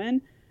more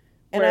common.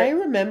 And I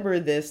remember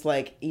this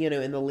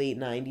in the late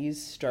 90s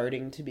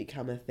starting to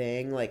become a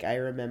thing. Like I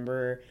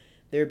remember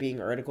there being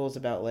articles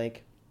about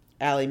like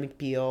Ally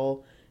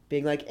McBeal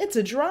being like, it's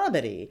a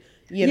dramedy,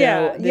 but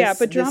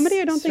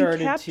dramedy I don't think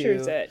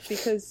captures it,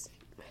 because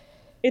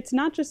it's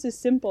not just as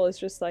simple as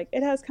just like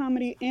it has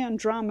comedy and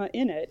drama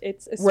in it.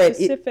 It's a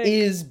specific. It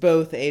is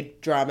both a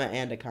drama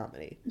and a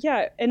comedy.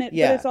 Yeah, but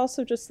it's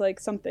also just like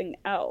something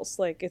else.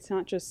 Like it's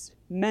not just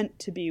meant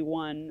to be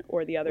one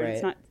or the other.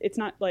 Right. It's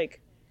not like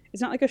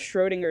a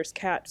Schrodinger's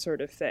cat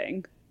sort of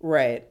thing.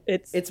 Right.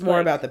 It's more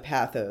like, about the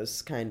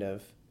pathos, kind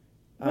of.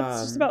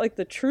 It's just about like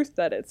the truth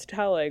that it's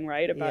telling,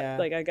 right? About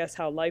like I guess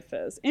how life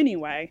is.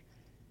 Anyway.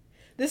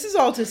 This is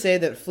all to say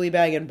that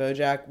Fleabag and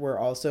BoJack were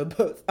also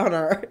both on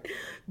our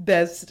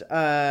best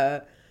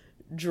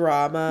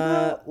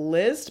drama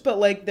list, but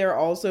like they're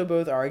also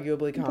both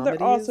arguably comedies. But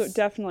they're also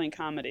definitely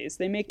comedies.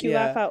 They make you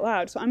laugh out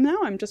loud. So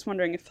I'm just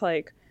wondering if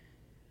like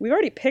we've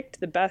already picked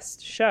the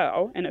best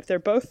show, and if they're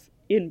both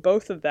in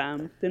both of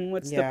them, then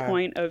what's the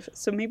point of?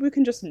 So maybe we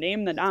can just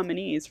name the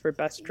nominees for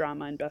best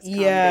drama and best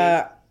comedy.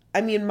 Yeah.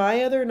 I mean,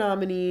 my other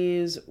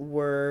nominees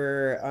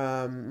were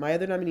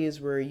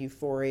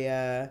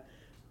Euphoria,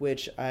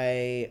 which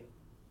I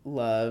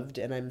loved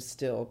and I'm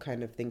still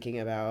kind of thinking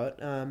about.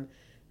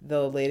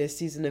 The latest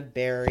season of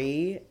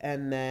Barry,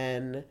 and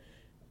then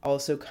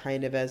also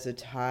kind of as a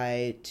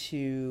tie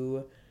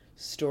to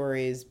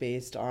stories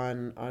based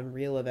on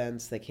real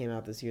events that came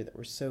out this year that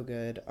were so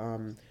good.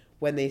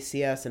 When They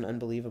See Us and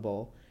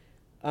Unbelievable.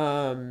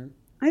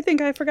 I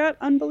think I forgot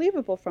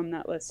Unbelievable from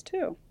that list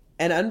too.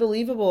 And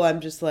Unbelievable, I'm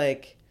just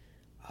like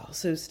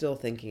also still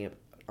thinking of,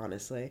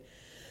 honestly.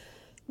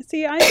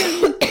 See, I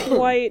didn't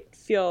quite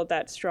feel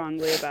that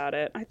strongly about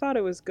it. I thought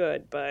it was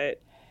good,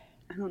 but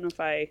I don't know if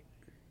I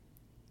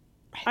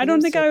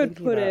don't think I would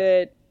put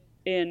it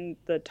in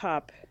the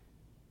top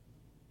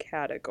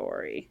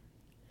category.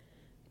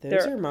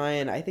 Those are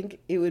mine. I think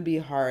it would be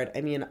hard.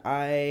 I mean,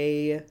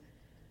 I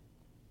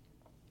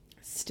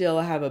still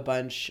have a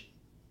bunch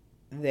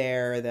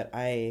there that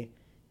I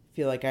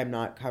feel like I'm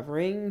not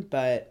covering,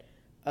 but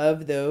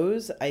of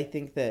those, I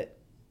think that,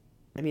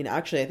 I mean,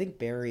 actually, I think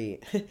Barry,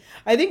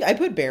 I think I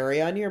put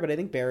Barry on here, but I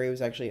think Barry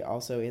was actually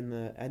also in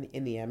the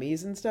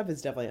Emmys and stuff.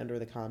 It's definitely under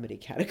the comedy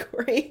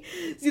category.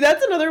 See,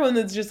 that's another one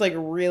that's just like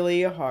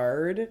really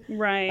hard.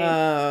 Right.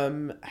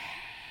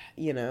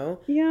 You know?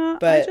 Yeah,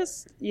 but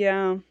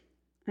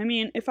I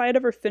mean, if I had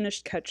ever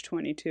finished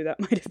Catch-22, that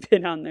might have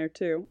been on there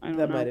too. I don't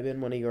know. That might have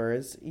been one of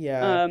yours.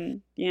 Yeah.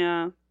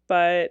 Yeah,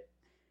 but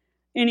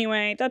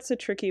anyway, that's a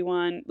tricky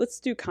one.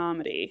 Let's do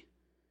comedy.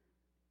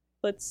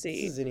 Let's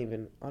see. This isn't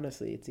even,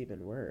 honestly, it's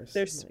even worse.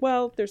 There's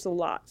a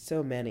lot.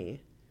 So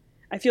many.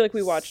 I feel like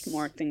we watched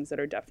more things that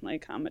are definitely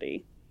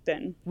comedy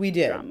than we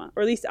did. Drama.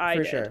 Or at least I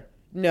did. For sure.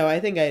 No, I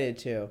think I did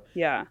too.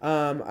 Yeah.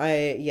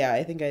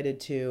 I think I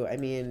did too. I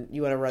mean,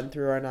 you want to run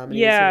through our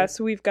nominees? Yeah,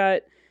 so we've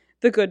got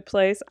The Good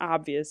Place,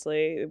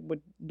 obviously. It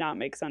would not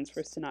make sense for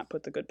us to not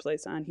put The Good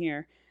Place on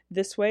here.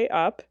 This Way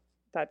Up,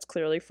 that's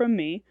clearly from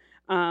me.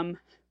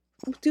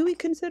 Do we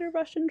consider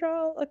Russian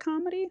Doll a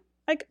comedy?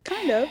 Like,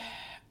 kind of.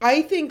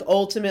 I think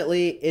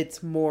ultimately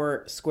it's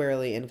more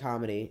squarely in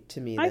comedy to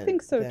me. I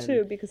think so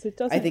too, because it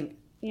doesn't. I think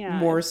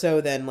more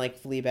so than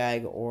like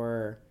Fleabag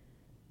or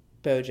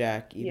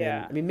BoJack. Even.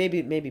 Yeah. I mean,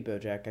 maybe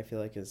BoJack. I feel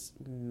like is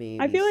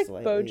maybe. I feel like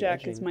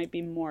BoJack might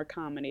be more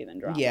comedy than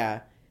drama. Yeah,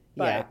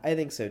 but, yeah, I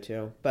think so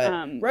too.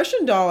 But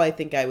Russian Doll, I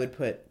think I would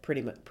put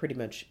pretty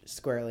much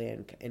squarely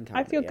in comedy.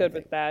 I feel good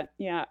with that.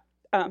 Yeah.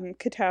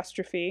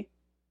 Catastrophe.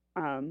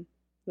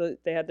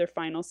 They had their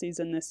final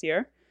season this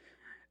year.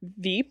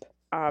 Veep.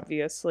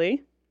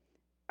 Obviously.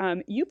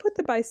 You put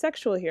The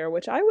Bisexual here,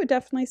 which I would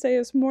definitely say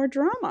is more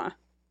drama.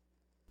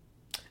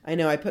 I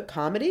know. I put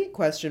comedy ?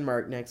 Next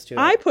to it.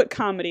 I put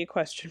comedy ?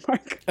 Oh,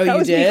 that you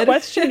was did? Me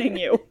questioning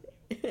you.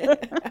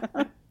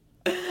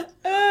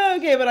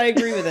 Okay, but I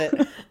agree with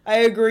it. I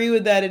agree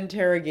with that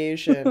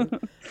interrogation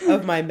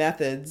of my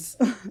methods.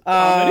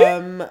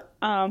 Yeah,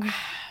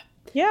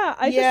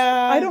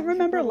 I don't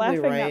remember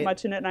laughing that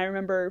much in it, and I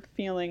remember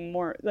feeling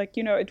more like,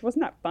 it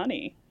wasn't that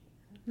funny.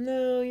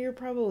 No, you're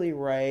probably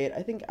right.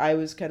 I think I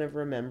was kind of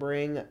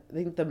remembering, I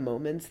think the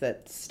moments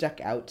that stuck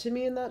out to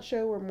me in that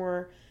show were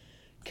more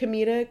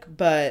comedic,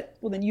 but...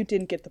 Well, then you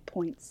didn't get the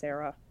point,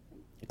 Sarah.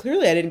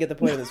 Clearly I didn't get the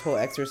point of this whole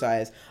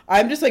exercise.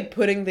 I'm just like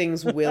putting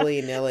things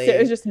willy-nilly.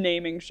 Sarah's just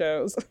naming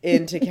shows.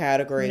 Into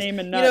categories.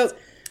 Naming nuts.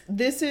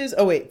 This is...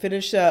 Oh, wait.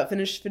 Finish the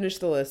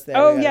list there.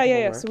 Oh,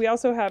 yeah. So we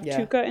also have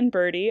Tuca and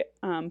Birdie,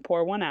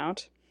 Pour One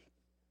Out.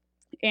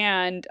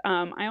 And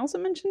I also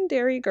mentioned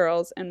Dairy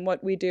Girls and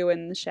What We Do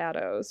in the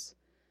Shadows.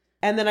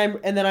 And then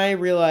I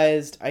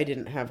realized I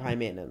didn't have High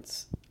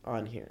Maintenance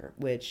on here,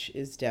 which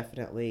is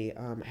definitely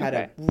had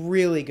a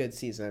really good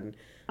season.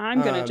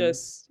 I'm gonna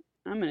just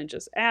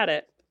add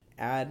it.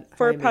 Add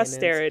for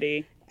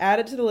posterity. Add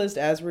it to the list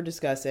as we're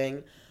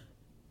discussing.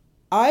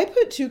 I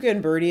put Tuca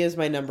and Birdie as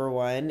my number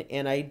one,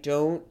 and I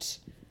don't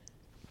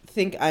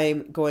think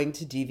I'm going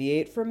to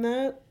deviate from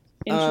that.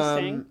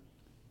 Interesting.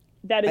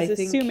 That is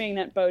assuming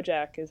that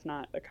BoJack is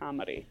not a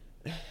comedy.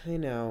 I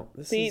know.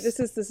 This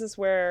is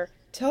where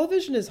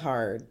television is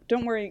hard.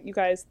 Don't worry, you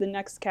guys. The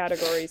next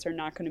categories are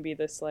not going to be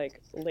this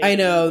like. I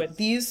know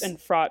these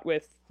and fraught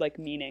with like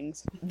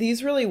meanings.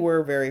 These really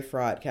were very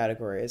fraught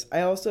categories.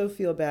 I also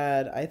feel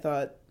bad. I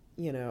thought,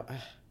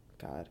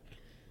 God,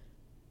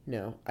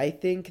 no. I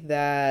think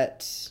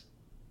that.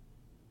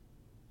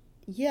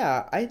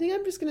 Yeah, I think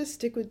I'm just gonna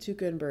stick with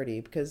Tuca and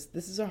Birdie because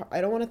this is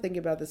I don't want to think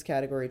about this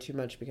category too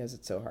much because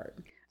it's so hard.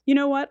 You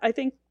know what? I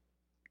think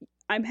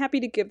I'm happy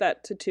to give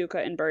that to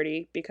Tuca and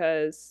Birdie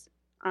because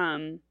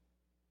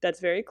that's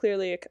very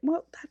clearly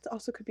that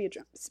also could be a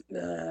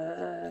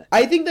drama.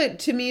 I think that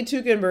to me,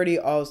 Tuca and Birdie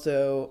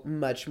also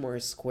much more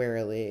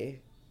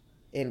squarely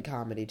in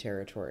comedy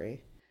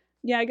territory.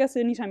 Yeah, I guess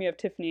anytime you have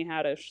Tiffany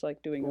Haddish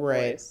like doing a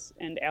voice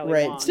and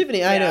Ali Wong. It's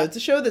Tiffany. I know it's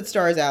a show that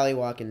stars Ali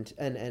Wong and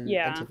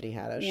Tiffany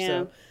Haddish. Yeah.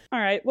 So. All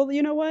right. Well,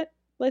 you know what?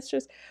 Let's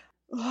just.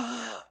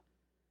 I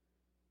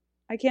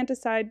can't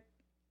decide.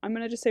 I'm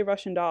gonna just say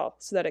Russian Doll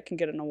so that it can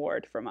get an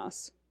award from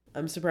us.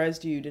 I'm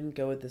surprised you didn't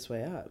go with This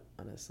Way Up.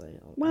 Honestly.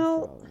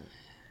 Well,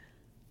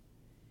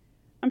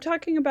 I'm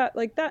talking about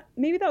like that.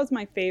 Maybe that was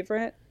my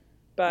favorite,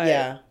 but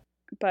yeah.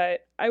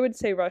 But I would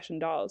say Russian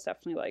Doll is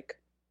definitely like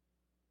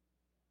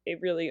a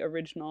really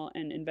original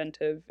and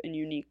inventive and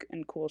unique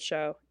and cool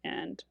show,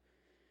 and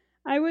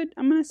I'm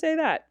gonna say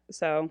that.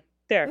 So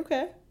there.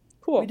 Okay.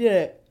 Cool. We did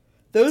it.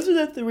 those are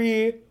the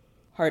three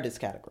hardest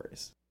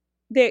categories.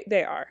 They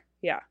are.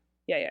 Yeah.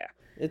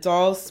 It's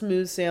all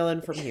smooth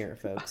sailing from here,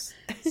 folks.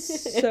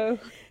 So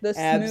the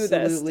smoothest.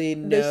 Absolutely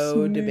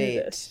no the debate.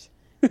 smoothest.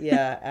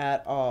 Yeah,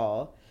 at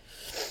all.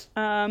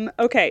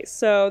 Okay,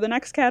 so the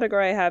next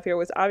category I have here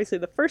was obviously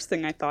the first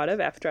thing I thought of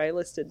after I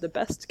listed the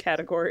best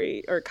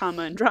category, or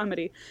comma and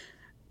dramedy.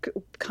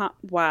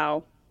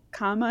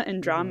 Comma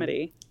and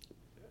dramedy.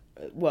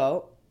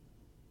 Well,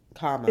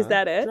 comma. Is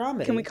that it?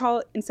 Dramedy. Can we call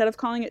it, instead of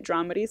calling it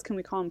dramedies, can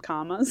we call them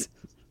commas?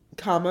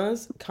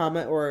 Commas,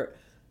 comma, or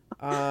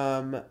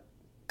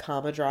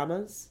comma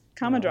dramas?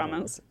 Comma No,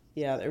 dramas.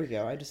 Yeah, there we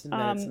go. I just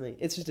invented something.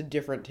 It's just a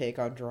different take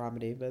on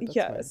dramedy, but that's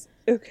Yes.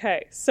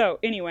 Okay. So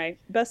anyway,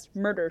 best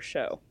murder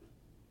show.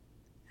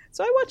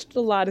 So I watched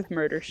a lot of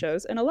murder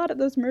shows, and a lot of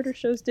those murder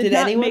shows did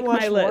not anyone make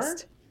watch my more?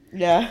 list. fine.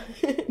 Yeah.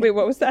 Wait,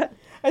 what was that?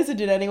 I said,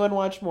 did anyone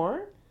watch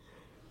more?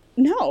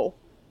 No.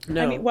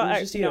 No. I mean, well, it was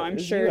just you. no, It I'm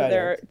was sure you, I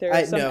there know.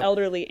 are some no.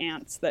 elderly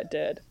aunts that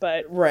did,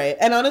 but Right.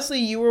 And honestly,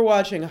 you were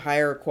watching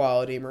higher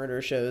quality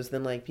murder shows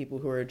than like people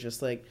who are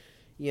just like,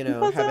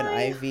 Was have an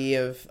I?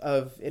 IV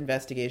of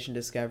investigation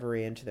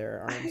discovery into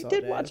their arms I all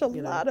did day, watch a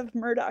lot of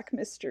Murdoch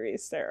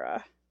mysteries,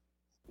 Sarah.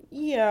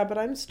 Yeah, but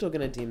I'm still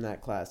going to deem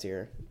that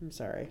classier. I'm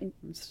sorry.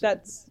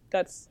 That's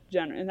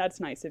generous, and that's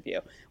nice of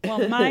you.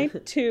 Well, my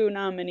two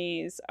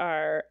nominees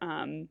are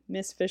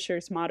Miss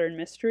Fisher's Modern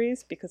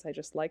Mysteries, because I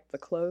just liked the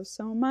clothes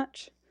so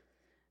much,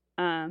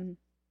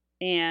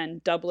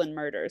 and Dublin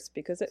Murders,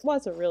 because it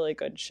was a really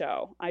good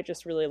show. I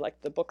just really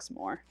liked the books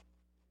more.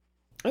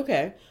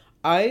 Okay.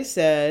 I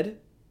said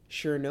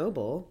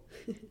Chernobyl.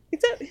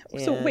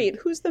 So And- wait,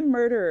 who's the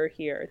murderer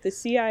here? The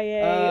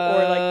CIA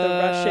or like the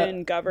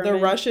Russian government?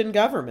 The Russian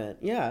government,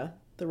 yeah.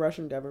 The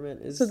Russian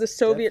government is. So the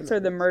Soviets are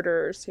the definitely-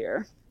 murderers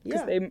here.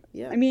 'Cause Yeah.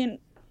 Yeah. I mean,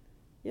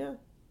 Yeah.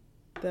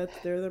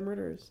 They're the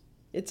murderers.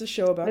 It's a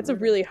show about. that's a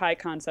murder. really high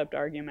concept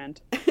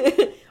argument.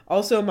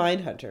 Also,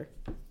 Mindhunter.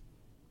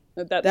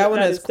 That one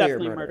has is clear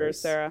definitely murders. murders,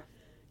 Sarah.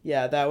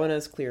 Yeah, that one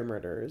has clear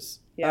murderers.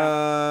 Yeah.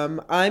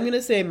 I'm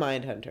gonna say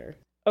Mindhunter.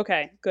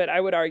 Okay, good.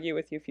 I would argue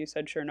with you if you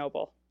said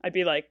Chernobyl. I'd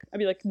be like,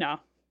 no.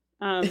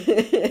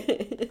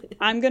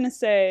 I'm gonna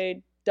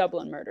say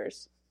Dublin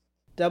Murders.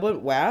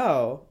 Dublin.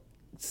 Wow,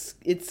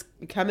 it's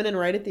coming in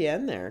right at the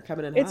end there.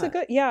 Coming in. It's hot. a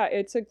good, yeah.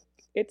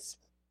 It's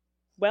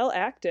well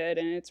acted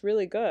and it's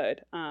really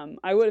good.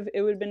 It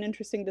would have been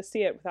interesting to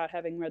see it without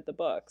having read the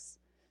books.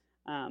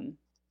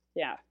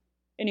 Yeah.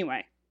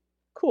 Anyway,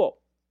 cool.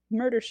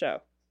 Murder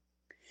show.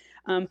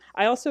 I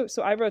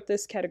wrote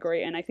this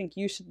category, and I think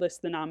you should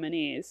list the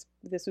nominees.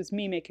 This was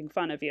me making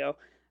fun of you.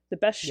 The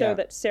best show Yeah.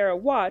 that Sarah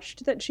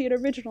watched that she had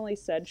originally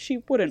said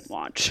she wouldn't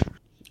watch.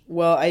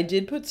 Well, I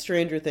did put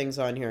Stranger Things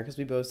on here because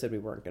we both said we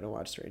weren't going to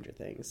watch Stranger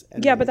Things.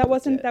 And Yeah, then but we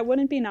both did. that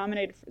wouldn't be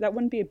nominated. That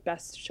wouldn't be a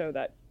best show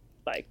that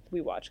like we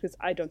watched, because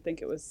I don't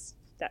think it was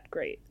that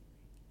great.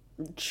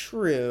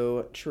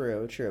 True.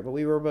 But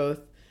we were both.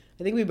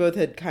 I think we both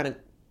had kind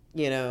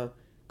of,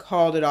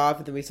 called it off,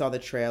 and then we saw the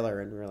trailer,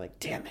 and we were like,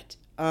 "Damn it!"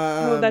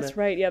 Oh, that's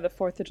right. Yeah, the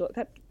 4th of July.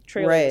 That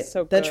trailer was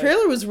so good. That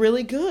trailer was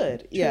really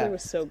good. Trailer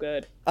was so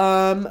good.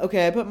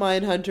 Okay, I put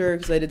Mindhunter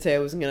because I did say I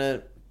wasn't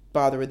gonna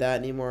bother with that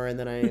anymore, and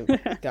then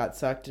I got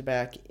sucked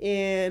back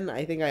in.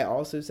 I think I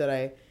also said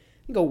I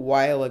think a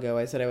while ago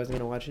I said I wasn't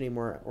gonna watch any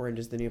more Orange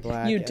Is the New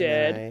Black. You and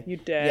then did,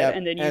 Yep,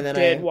 and then you and then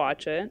did I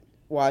watch it.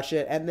 watch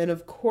it, and then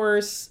of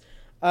course,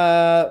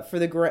 for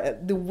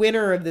the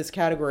winner of this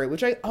category,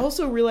 which I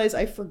also realized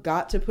I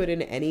forgot to put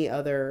in any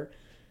other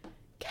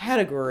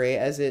category,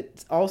 as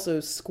it also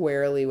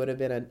squarely would have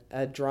been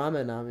a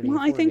drama nominee. Well,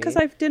 I think because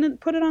I didn't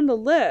put it on the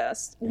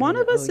list. One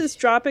of us Oh, is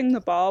dropping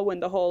the ball when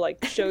the whole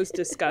like shows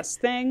discuss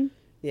thing.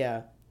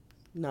 yeah,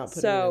 not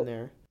putting So- it in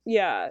there.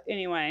 Yeah.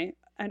 Anyway,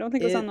 I don't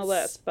think it was on the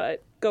It's- list,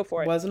 but go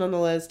for it. Wasn't on the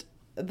list.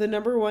 The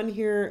number one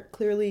here,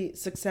 clearly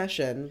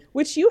Succession.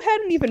 Which you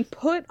hadn't even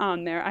put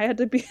on there. I had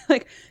to be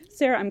like,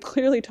 Sarah, I'm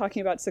clearly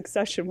talking about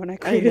Succession when I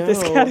created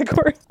this know.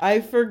 category. I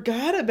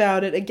forgot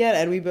about it again,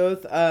 and we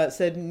both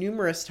said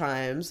numerous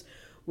times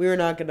we were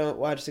not going to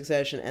watch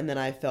Succession, and then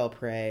I fell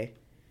prey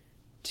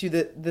to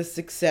the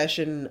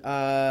Succession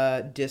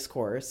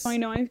discourse. I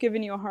know I've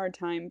given you a hard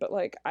time, but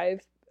like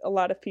a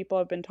lot of people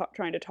have been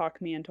trying to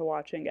talk me into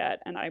watching it,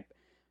 and I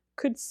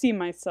could see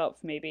myself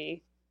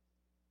maybe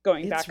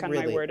going It's back on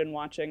my really- word and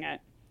watching it.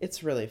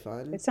 It's really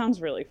fun. It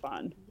sounds really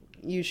fun.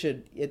 You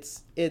should.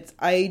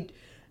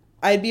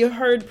 I'd be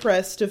hard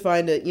pressed to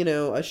find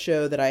a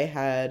show that I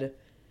had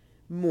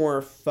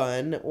more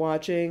fun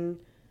watching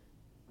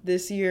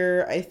this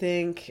year. I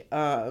think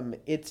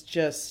it's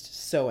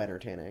just so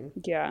entertaining.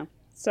 Yeah.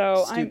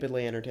 So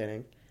Stupidly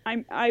entertaining.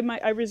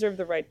 I reserve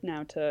the right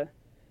now to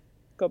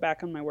go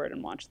back on my word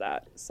and watch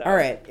that. So All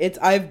right,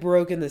 I've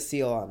broken the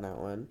seal on that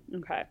one.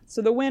 okay.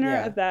 So the winner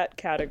Yeah. of that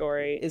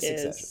category Is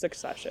is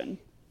Succession.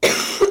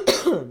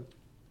 Succession.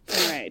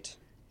 All right.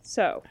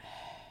 So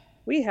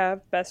we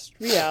have best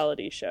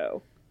reality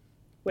show.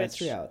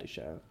 Best reality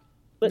show.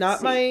 let's Not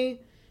see.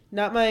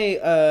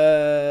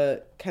 my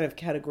kind of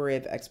category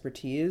of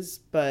expertise,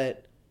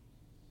 but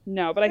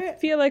No, but I Right.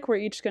 feel like we're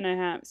each gonna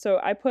have. So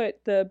I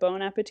put the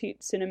Bon Appetit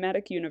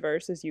cinematic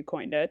universe, as you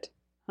coined it,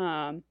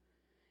 um,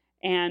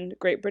 and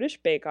Great British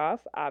Bake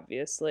Off,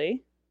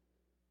 obviously.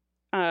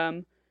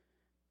 Um,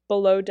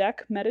 Below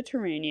Deck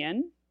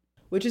Mediterranean.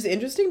 Which is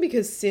interesting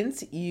because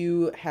since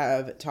you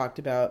have talked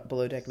about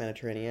Below Deck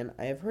Mediterranean,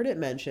 I have heard it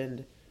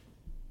mentioned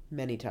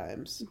many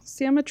times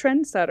See, I'm a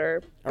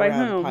trendsetter. By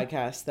around whom?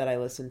 podcasts that I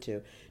listen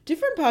to.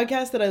 Different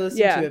podcasts that I listen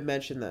Yeah. to have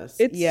mentioned this.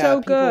 It's yeah,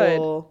 so good.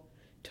 people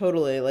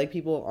totally like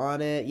people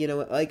on it. You know,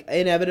 like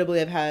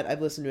inevitably,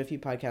 I've listened to a few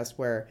podcasts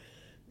where,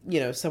 you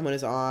know, someone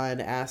is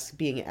on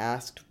being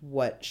asked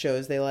what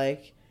shows they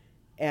like,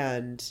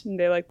 and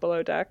They like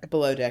Below Deck.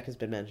 Below Deck has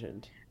been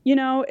mentioned. You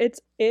know, it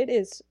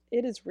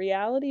is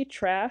reality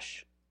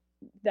trash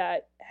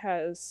that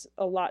has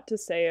a lot to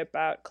say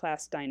about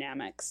class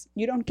dynamics.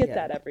 You don't get Yeah.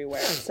 that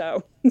everywhere.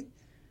 So, you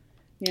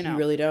know. You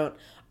really don't.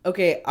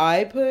 Okay, I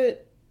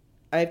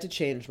have to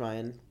change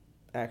mine.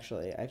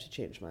 Actually, I have to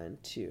change mine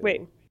to.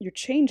 Wait, you're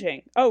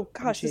changing. Oh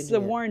gosh, this is a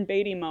changing it. Warren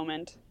Beatty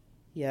moment.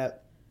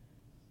 Yep.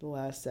 The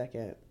last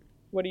second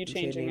What are you I'm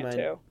changing it mine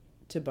to?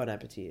 to Bon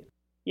Appetit.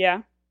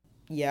 Yeah.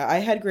 Yeah, I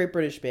had Great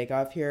British Bake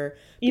Off here.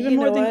 But Even you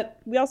more know than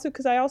what?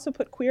 because I also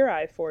put Queer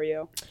Eye for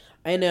you.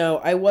 I know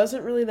I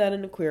wasn't really that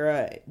into Queer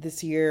Eye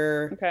this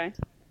year. Okay.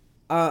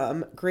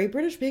 Great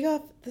British Bake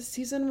Off this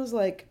season was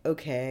like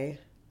okay,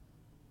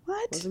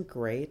 What? wasn't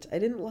great. I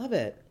didn't love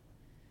it.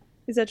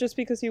 Is that just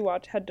because you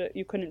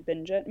you couldn't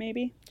binge it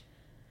maybe?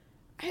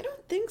 I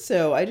don't think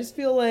so. I just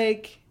feel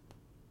like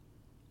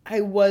I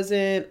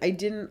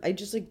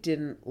just like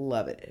didn't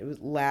love it.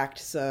 It lacked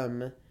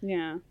some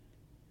Yeah.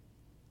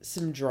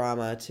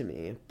 drama to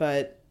me.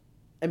 But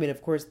I mean,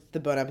 of course, the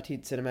Bon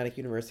Appetit cinematic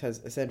universe has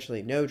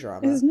essentially no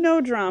drama There's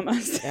no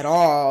dramas. at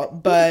all.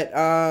 But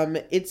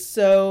it's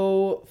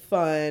so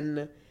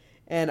fun,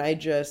 and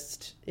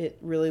it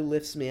really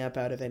lifts me up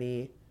out of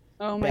any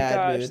Oh my bad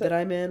gosh. mood that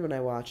I'm in when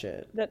I watch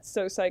it. That's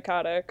so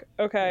psychotic.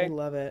 I Okay.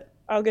 love it.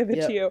 I'll give it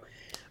Yep. to you.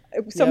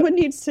 Someone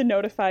needs to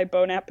notify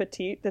Bon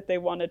Appetit that they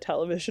won a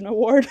television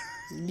award.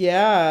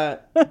 Yeah,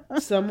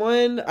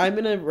 someone. I'm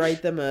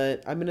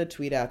gonna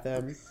tweet at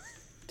them,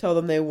 tell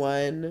them they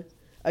won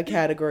a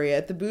category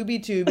at the Booby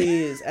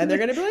Tubies, and they're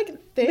gonna be like,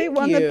 "Thank They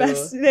won you."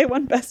 They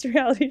won best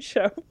reality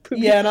show.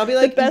 Yeah, and I'll be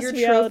like, the best "Your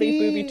reality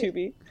trophy-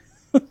 Booby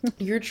Tubi.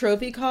 Your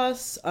trophy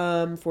costs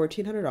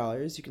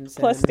 $1,400. You can send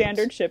Plus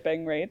standard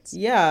shipping rates.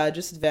 Yeah,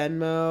 just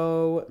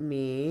Venmo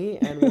me,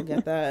 and we'll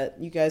get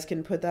that. You guys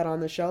can put that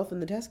on the shelf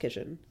in the test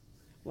kitchen.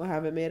 We'll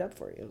have it made up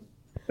for you.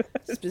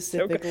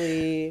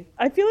 Specifically,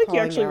 I feel like you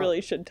calling actually out-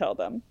 really should tell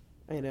them.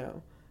 I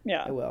know.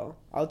 Yeah. I will.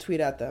 I'll tweet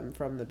at them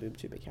from the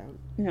BoobTube account.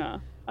 Yeah.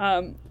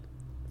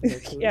 They're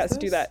cool Yes, with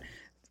do this? that.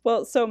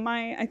 Well, so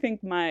I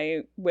think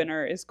my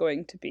winner is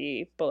going to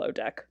be Below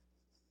Deck.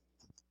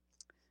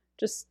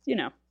 Just,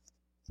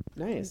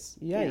 Nice.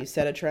 Yeah, Yeah. you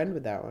set a trend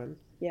with that one.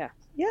 yeah,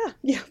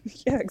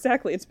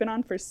 exactly. It's been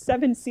on for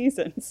 7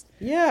 seasons.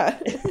 Yeah.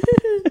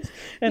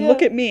 And Yeah.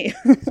 look at me.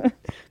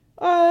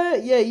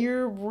 Yeah,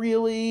 you're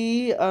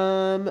really,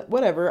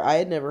 whatever. I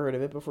had never heard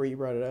of it before you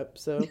brought it up,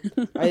 so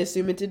I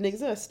assume it didn't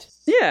exist.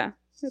 Yeah.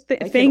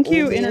 can Thank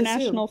you, only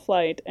International assume.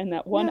 Flight, and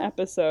that one Yeah.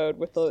 episode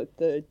with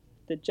the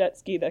jet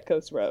ski that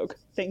goes rogue.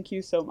 Thank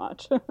you so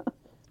much.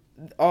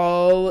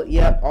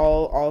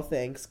 All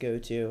thanks go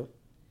to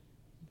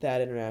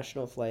that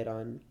international flight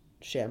on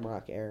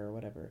Shamrock Air or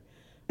whatever.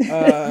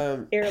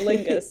 Aer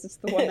Lingus is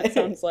the one that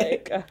sounds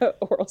like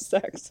oral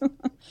sex.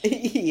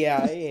 Yeah,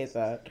 I hate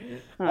that.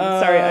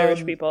 Sorry,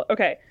 Irish people.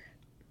 Okay.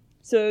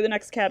 So the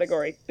next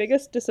category,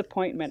 biggest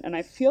disappointment. And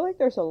I feel like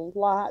there's a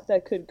lot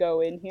that could go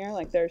in here.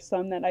 Like there's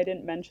some that I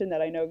didn't mention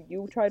that I know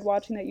you tried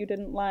watching that you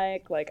didn't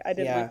like. Like I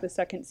didn't Yeah. like the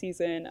second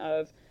season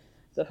of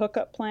The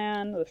Hookup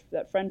Plan,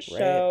 that French Right.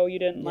 show. You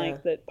didn't Yeah.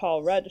 like the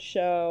Paul Rudd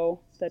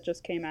show that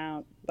just came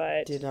out.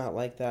 But Did not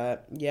like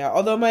that. Yeah,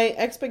 although my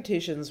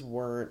expectations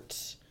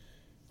weren't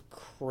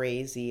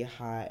crazy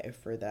high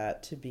for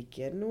that to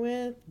begin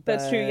with.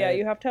 that's true. Yeah, but-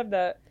 you have to have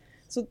that.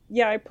 So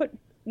yeah, I put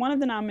one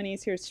of the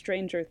nominees here is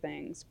Stranger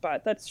Things,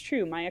 but that's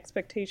true. My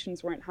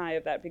expectations weren't high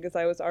of that because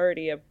I was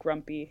already a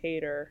grumpy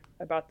hater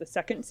about the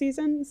second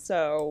season,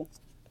 so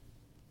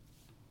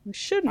we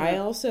shouldn't. I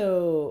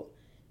also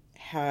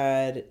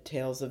had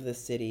Tales of the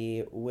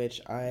City,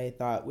 which I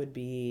thought would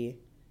be,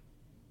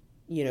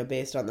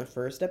 based on the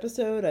first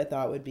episode, I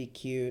thought would be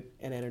cute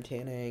and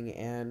entertaining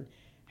and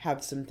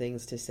have some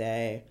things to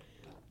say.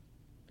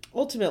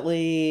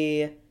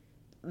 Ultimately,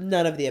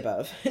 none of the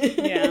above.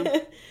 Yeah.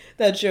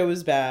 That show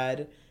was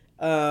bad.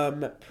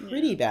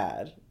 Pretty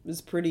bad. It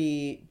was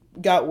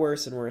got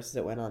worse and worse as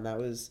it went on. That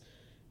was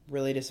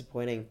really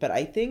disappointing. But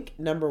I think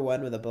number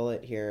one with a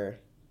bullet here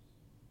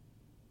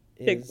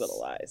is Big Little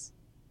Lies.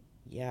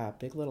 Yeah,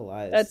 Big Little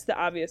Lies. That's the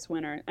obvious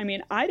winner. I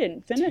mean, I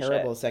didn't finish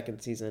terrible it.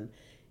 second season.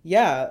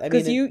 Yeah, I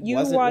mean, you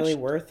wasn't really watched-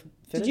 worth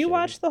finishing. Did you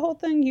watch the whole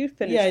thing? You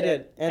finished Yeah, I it.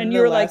 did. And you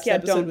the were like, last yeah,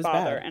 episode don't was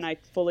bother. bad. And I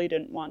fully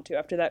didn't want to.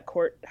 After that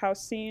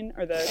courthouse scene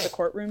or the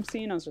courtroom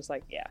scene, I was just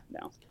like, yeah,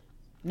 no.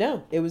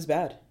 No, it was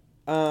bad.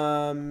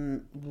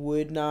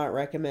 Would not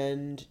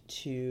recommend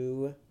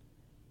to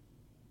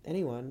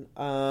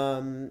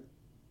anyone.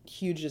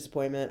 Huge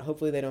disappointment.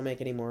 Hopefully they don't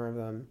make any more of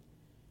them.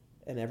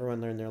 And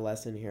everyone learned their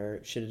lesson here.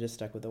 Should have just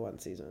stuck with the one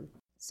season.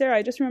 Sarah,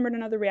 I just remembered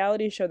another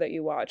reality show that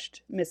you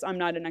watched. Miss I'm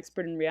Not an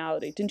Expert in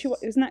Reality. Didn't you?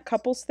 Isn't that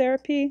couples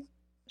therapy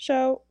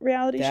show?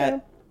 Reality show?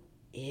 That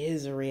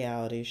is a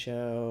reality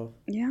show.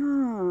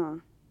 Yeah.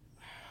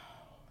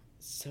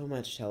 So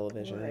much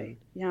television. Boy.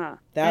 Yeah.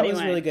 That was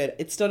Anyway. really good.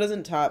 It still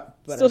doesn't top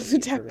Bon Still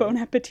Appetit to for tap me. Bon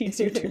Appetit's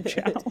YouTube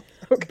channel.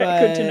 Okay,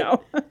 good to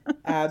know.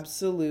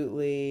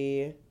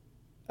 Absolutely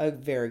a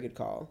very good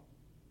call.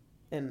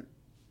 And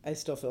I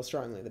still feel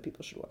strongly that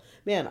people should watch.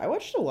 Man, I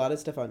watched a lot of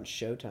stuff on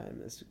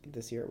Showtime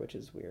this year, which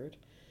is weird.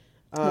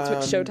 That's what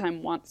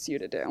Showtime wants you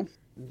to do.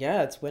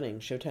 Yeah, it's winning.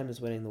 Showtime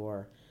is winning the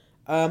war.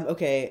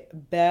 Okay,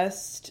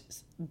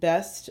 best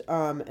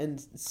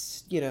and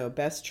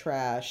best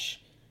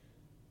trash,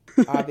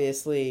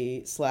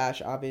 obviously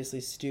obviously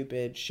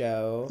stupid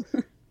show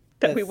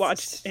That we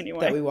watched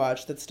anyway. That we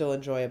watched that's still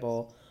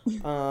enjoyable.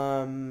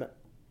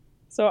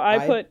 So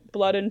I put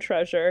Blood and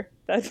Treasure.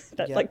 That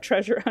Yep. like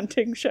treasure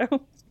hunting show.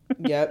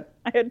 Yep.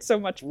 I had so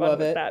much fun Love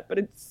with it. that, but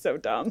it's so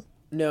dumb.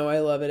 No, I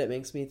love it. It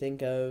makes me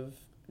think of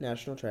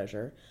National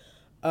Treasure.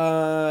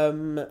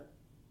 Um,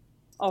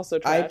 Also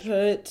I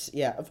trash.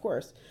 of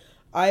course.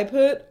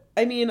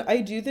 I mean,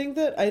 I do think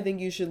that I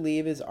Think You Should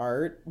Leave is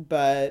art,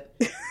 but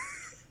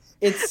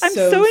it's I'm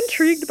so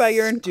intrigued by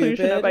your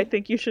inclusion stupid. of I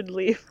Think You Should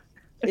Leave.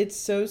 It's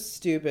so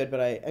stupid,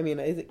 but I mean,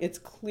 it's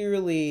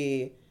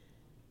clearly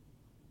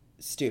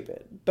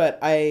stupid, but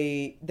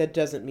that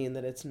doesn't mean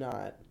that it's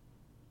not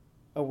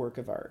a work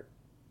of art.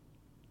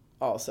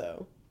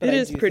 Also, but It I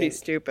is do pretty think-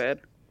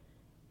 stupid.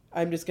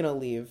 I'm just gonna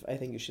leave. I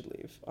Think You Should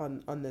Leave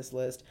on this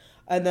list,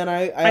 and then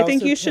I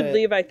think also you should put-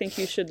 leave. I think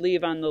you should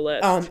leave on the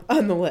list.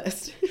 on the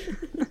list.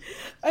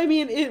 I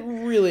mean, it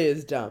really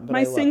is dumb. But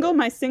my I love single, it.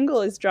 my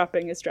single is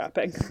dropping.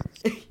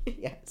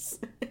 Yes.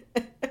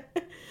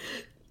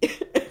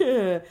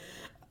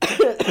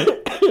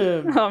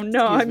 Oh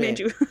no, I Excuse me. made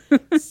you.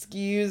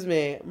 Excuse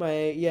me.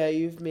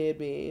 You've made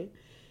me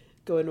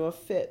go into a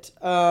fit.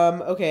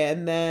 Okay,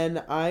 and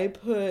then I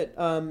put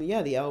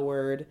the L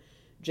Word,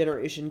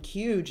 Generation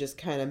Q, just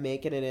kind of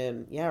making it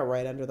in,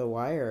 right under the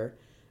wire.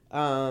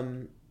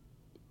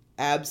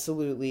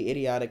 Absolutely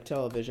idiotic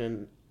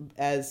television,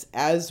 as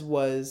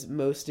was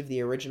most of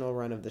the original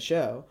run of the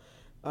show.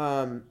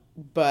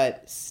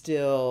 But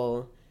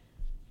still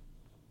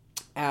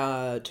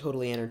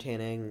totally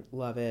entertaining.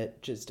 Love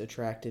it. Just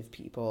attractive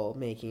people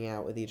making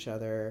out with each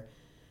other.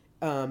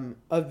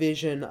 A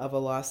vision of a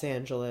Los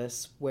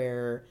Angeles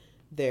where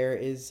there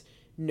is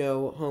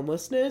no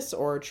homelessness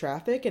or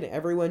traffic and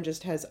everyone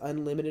just has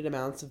unlimited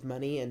amounts of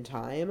money and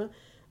time.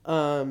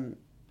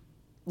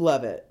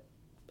 Love it.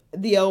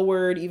 The L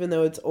Word, even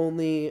though it's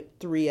only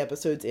 3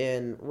 episodes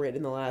in, right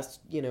in the last,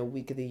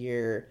 week of the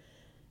year,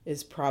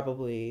 is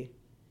probably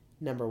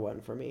number 1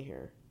 for me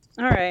here.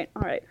 All right.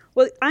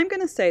 Well, I'm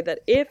gonna say that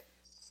if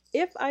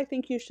I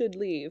Think You Should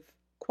Leave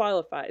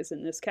qualifies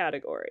in this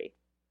category,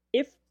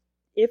 if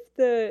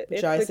the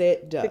say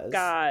it does. the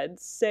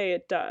gods say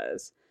it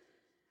does,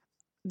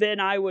 then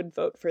I would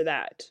vote for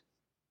that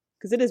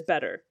because it is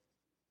better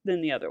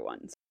than the other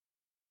ones.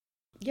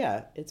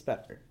 Yeah, it's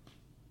better.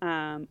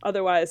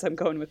 Otherwise, I'm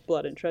going with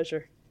Blood and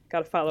Treasure. Got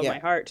to follow Yeah. my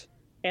heart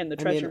and the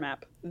treasure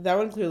map. That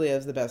one clearly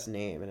has the best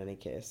name in any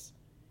case.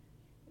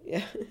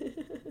 Yeah.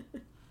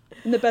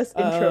 And the best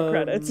intro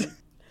credits.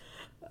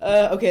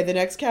 Okay, the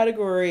next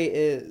category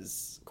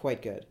is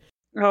quite good.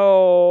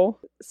 Oh,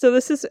 so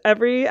this is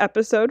every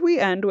episode we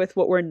end with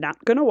what we're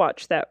not going to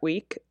watch that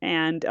week.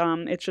 And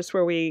it's just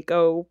where we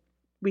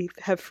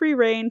have free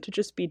reign to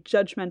just be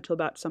judgmental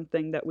about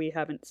something that we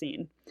haven't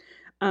seen.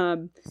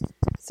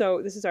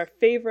 So this is our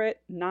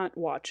favorite not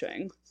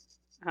watching.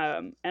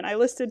 And I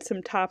listed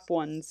some top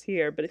ones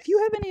here, but if you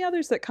have any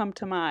others that come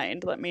to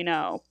mind, let me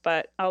know.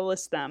 But I'll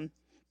list them.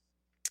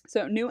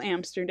 So New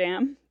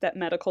Amsterdam, that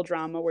medical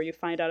drama where you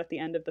find out at the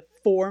end of the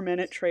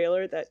 4-minute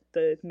trailer that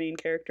the main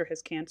character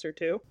has cancer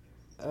too.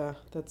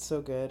 That's so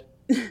good.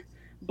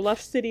 Bluff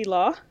City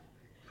Law,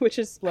 which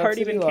is Bluff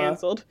already City been Law.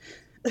 canceled.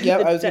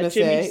 Yep, I was That gonna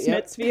Jimmy say.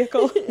 Smits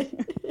vehicle.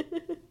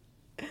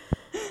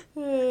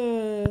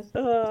 Yep.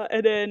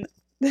 And then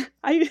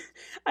I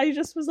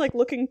just was like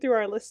looking through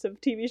our list of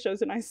TV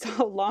shows and I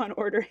saw Law and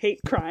Order Hate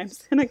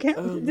Crimes. And I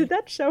can't. Did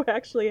that show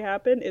actually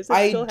happen? Is it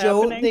I still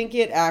don't happening? think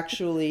it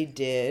actually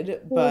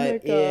did, Oh my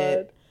but God.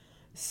 it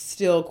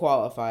still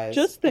qualifies.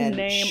 Just the And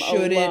name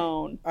should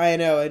alone. I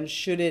know, and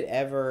should it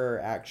ever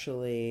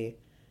actually...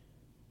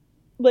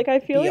 Like I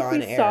feel be like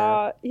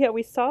on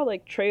we saw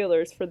like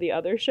trailers for the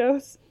other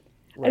shows.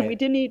 And we Right.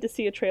 didn't need to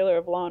see a trailer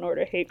of Law and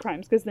Order Hate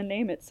Crimes because the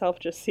name itself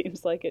just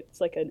seems like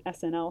it's like an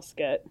SNL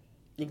skit.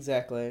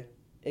 Exactly.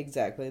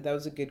 That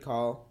was a good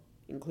call,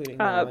 including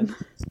that one.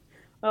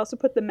 I also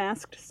put The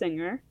Masked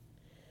Singer.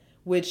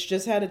 Which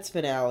just had its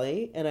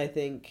finale, and I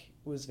think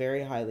was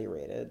very highly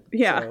rated.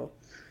 Yeah. So,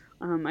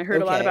 I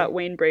heard a lot Okay. about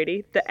Wayne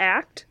Brady. The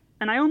Act,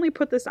 and I only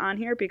put this on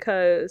here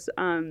because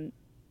the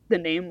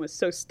name was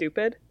so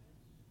stupid.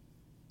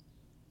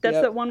 That's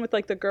Yep. that one with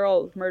like the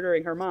girl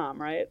murdering her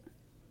mom, right?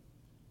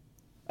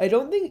 I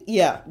don't think.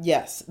 Yeah.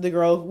 Yes. The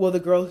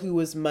girl who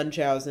was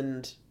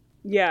Munchausened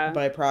Yeah.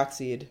 by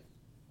proxy.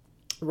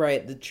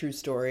 Right. The true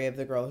story of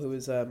the girl who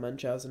was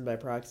Munchausen by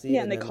proxy.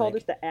 Yeah, and they called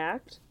it The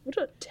Act. What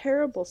a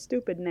terrible,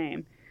 stupid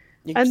name.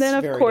 It's And then,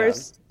 of very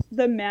course,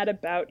 the Mad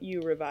About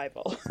You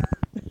revival.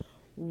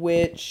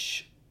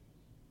 which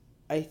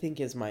I think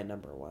is my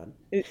number one.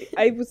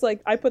 I was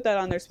like, I put that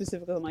on there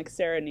specifically. I'm like,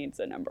 Sarah needs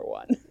a number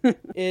one.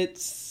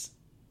 It's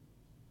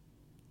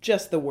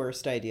just the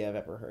worst idea I've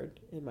ever heard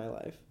in my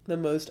life. The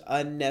most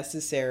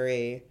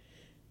unnecessary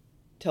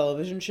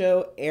television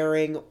show,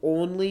 airing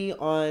only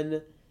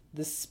on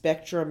the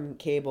Spectrum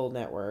cable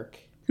network.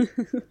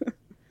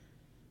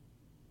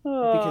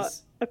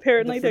 Because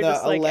apparently they're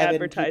just like 11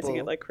 advertising people-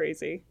 it like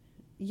crazy.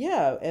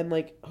 Yeah, and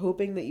like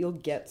hoping that you'll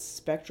get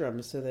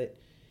Spectrum so that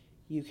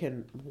you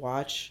can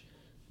watch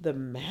the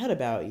Mad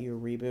About You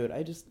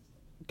reboot.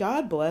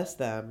 God bless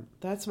them.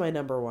 That's my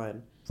number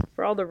one.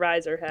 For all the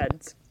riser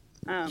heads.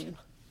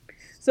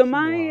 So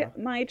Law.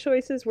 my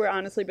choices were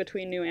honestly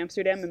between New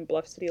Amsterdam and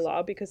Bluff City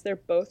Law because they're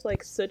both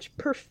like such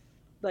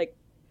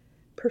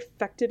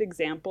perfected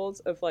examples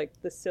of like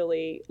the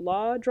silly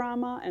law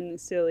drama and the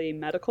silly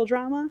medical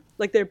drama.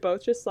 Like they're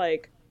both just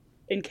like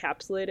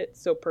encapsulate it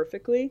so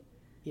perfectly.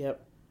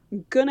 Yep.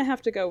 I'm gonna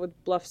have to go with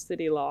Bluff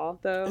City Law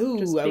though, Ooh,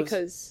 just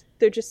because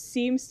there just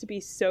seems to be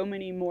so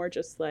many more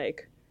just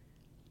like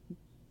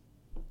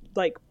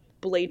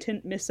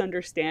blatant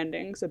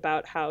misunderstandings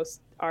about how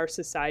our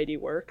society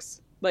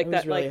works. Like I was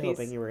that, really like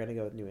hoping these. you were going to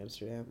go with New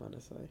Amsterdam,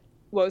 honestly.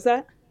 What was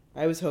that?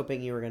 I was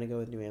hoping you were going to go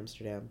with New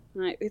Amsterdam.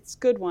 Right, it's a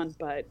good one,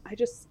 but I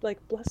just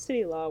like Bluff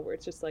City Law, where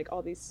it's just like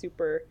all these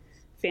super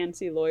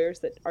fancy lawyers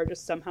that are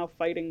just somehow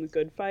fighting the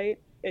good fight,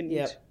 and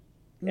Yep.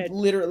 and-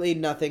 Literally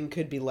nothing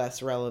could be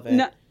less relevant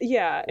no,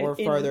 yeah, or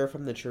in, farther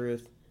from the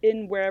truth.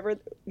 in wherever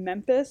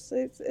Memphis,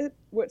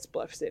 what's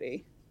Bluff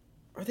City?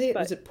 Was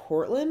but- it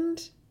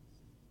Portland?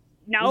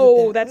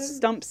 No, that that's one?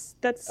 Stumps.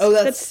 That's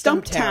Stumptown.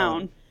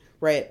 Stumptown.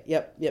 Right.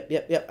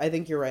 Yep. I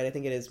think you're right. I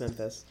think it is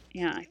Memphis.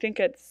 Yeah, I think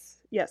it's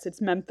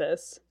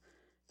Memphis.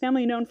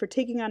 Family known for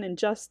taking on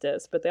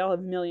injustice, but they all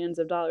have millions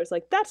of dollars.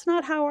 Like, that's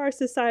not how our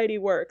society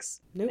works.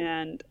 Nope.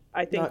 And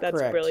I think Not that's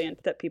correct.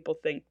 brilliant that people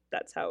think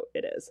that's how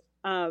it is.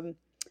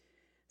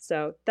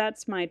 So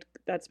that's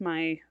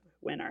my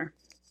winner.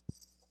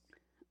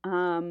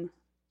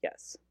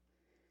 Yes.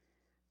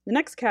 The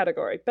next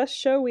category, best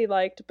show we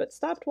liked but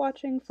stopped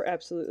watching for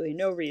absolutely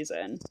no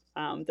reason.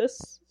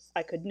 This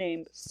I could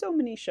name so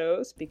many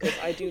shows because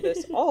I do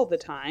this all the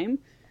time.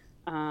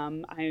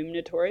 I'm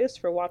notorious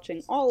for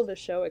watching all of a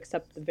show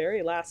except the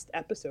very last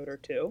episode or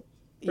two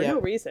for no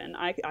Yep. reason.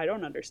 I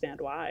don't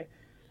understand why.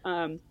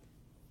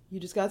 You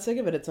just got sick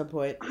of it at some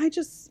point. I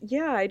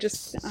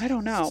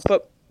don't know.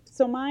 But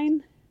so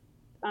mine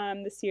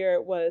this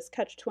year was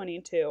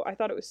Catch-22. I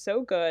thought it was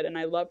so good and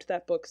I loved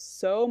that book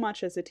so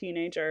much as a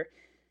teenager.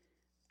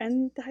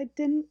 And I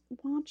didn't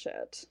watch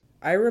it.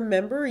 I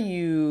remember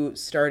you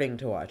starting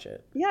to watch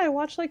it. Yeah, I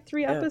watched like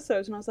 3 Yeah.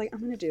 episodes and I was like,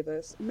 I'm gonna do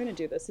this.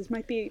 This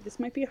might be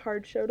a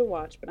hard show to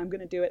watch, but I'm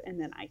gonna do it. And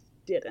then I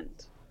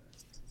didn't.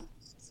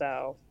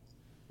 So,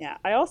 yeah.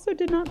 I also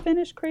did not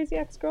finish Crazy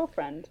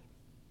Ex-Girlfriend.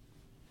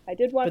 I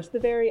did watch the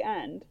very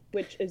end,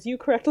 which, as you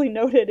correctly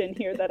noted in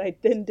here, that I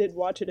then did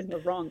watch it in the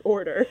wrong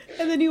order.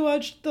 And then you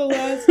watched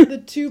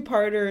the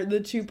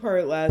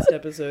two-part last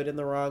episode in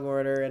the wrong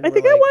order. And I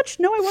think I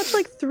watched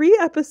like 3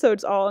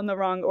 episodes all in the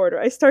wrong order.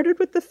 I started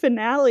with the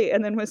finale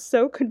and then was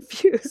so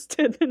confused,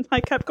 and then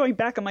I kept going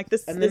back. I'm like,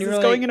 this is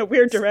going in a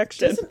weird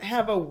direction. It doesn't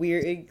have a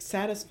weird,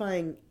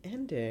 satisfying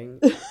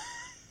ending.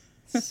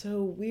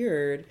 So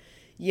weird.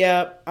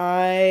 Yeah,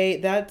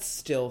 that's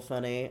still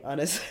funny,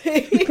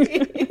 honestly.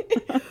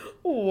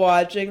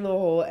 Watching the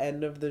whole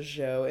end of the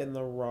show in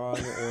the wrong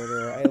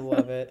order. I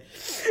love it.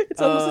 It's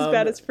almost as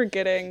bad as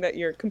forgetting that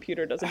your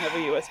computer doesn't have a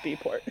USB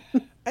port.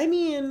 I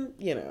mean,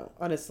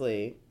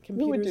 honestly, would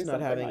computers do not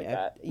something having like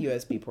that?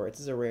 USB ports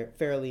is a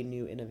fairly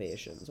new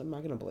innovation, so I'm not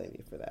going to blame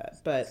you for that.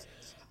 But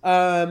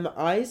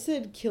I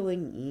said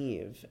Killing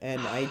Eve,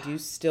 and I do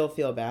still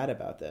feel bad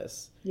about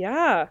this.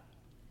 Yeah.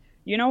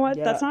 You know what?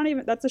 Yeah.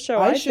 That's a show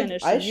I should-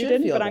 finished I and you should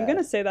didn't, feel but I'm bad.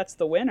 going to say that's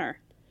the winner.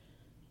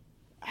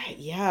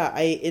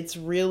 It's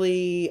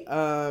really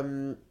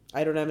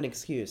I don't have an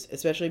excuse,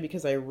 especially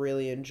because I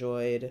really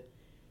enjoyed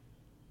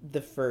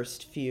the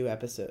first few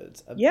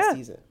episodes of the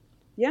season.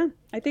 Yeah.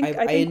 I think I we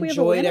have a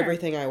enjoyed winner.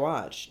 everything I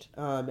watched,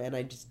 and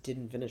I just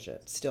didn't finish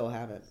it. Still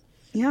haven't.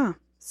 Yeah.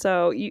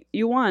 So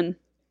you won.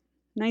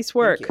 Nice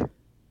work. you.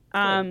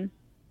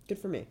 Good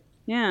for me.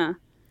 Yeah.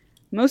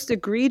 Most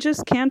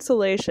egregious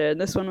cancellation.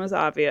 This one was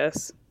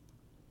obvious.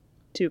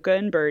 Tuca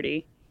and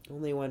Birdie.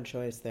 Only one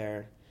choice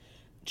there.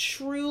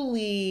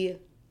 Truly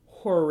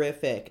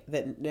horrific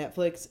that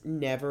Netflix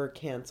never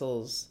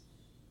cancels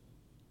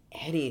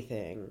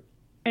anything.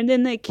 And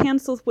then they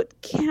canceled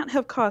what can't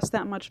have cost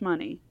that much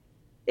money.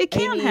 It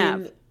can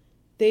have.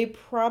 They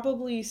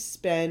probably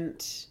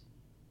spent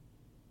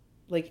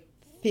like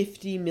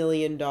 $50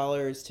 million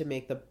to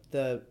make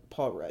the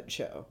Paul Rudd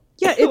show.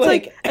 Yeah, it's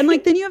like and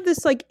then you have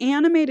this like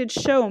animated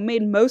show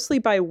made mostly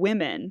by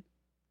women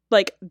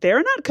Like,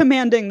 they're not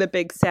commanding the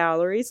big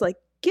salaries. Like,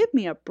 give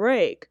me a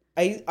break.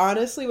 I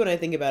honestly, when I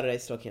think about it, I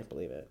still can't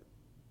believe it.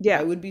 Yeah.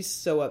 I would be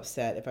so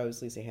upset if I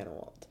was Lisa Hannah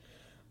Walt.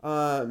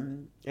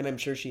 And I'm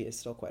sure she is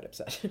still quite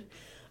upset.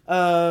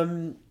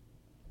 Horrible.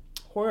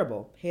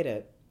 Hate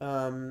it.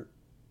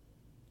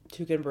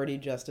 Tuca and Birdie,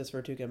 justice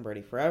for Tuca and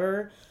Birdie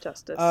forever.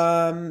 Justice.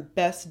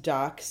 Best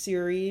doc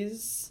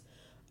series.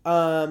 We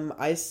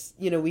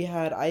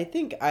had, I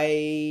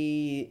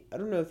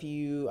don't know if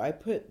I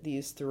put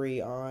these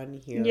three on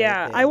here.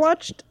 Yeah, I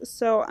watched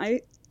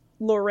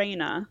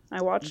Lorena.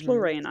 I watched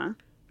Lorena.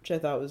 Which I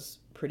thought was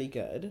pretty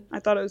good. I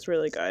thought it was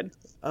really good.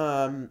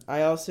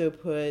 I also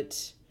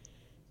put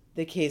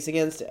The Case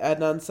Against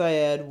Adnan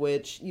Syed,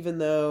 which even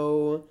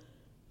though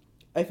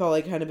I felt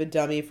like kind of a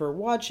dummy for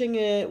watching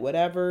it,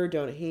 whatever,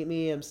 don't hate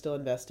me, I'm still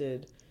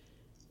invested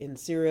in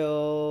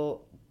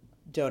Serial,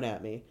 don't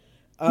at me.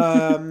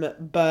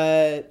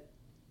 But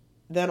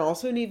then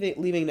also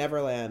Leaving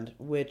Neverland,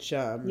 which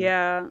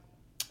yeah,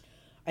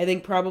 I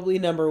think probably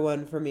number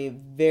one for me.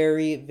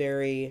 Very,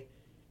 very,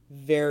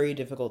 very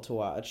difficult to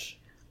watch.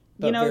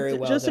 But very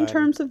well just done. In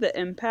terms of the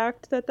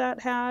impact that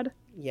had.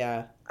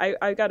 Yeah.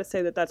 I got to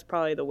say that's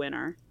probably the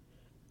winner.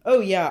 Oh,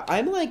 yeah.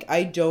 I'm like,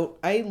 I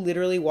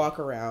literally walk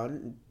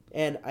around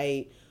and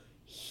I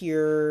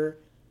hear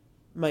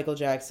Michael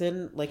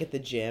Jackson like at the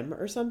gym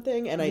or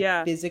something, and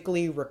I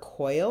physically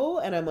recoil,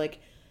 and I'm like,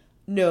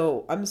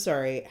 no, I'm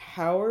sorry.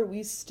 How are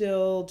we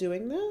still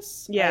doing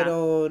this? Yeah.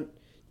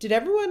 Did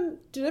everyone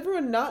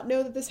not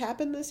know that this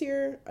happened this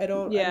year?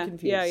 I'm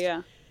confused.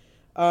 Yeah.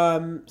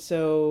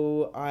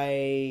 So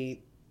I,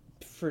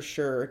 for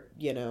sure,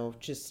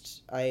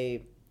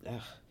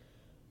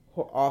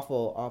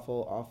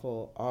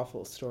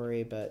 awful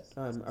story, but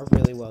a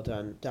really well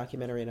done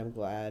documentary, and I'm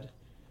glad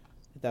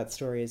that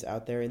story is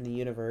out there in the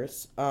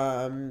universe.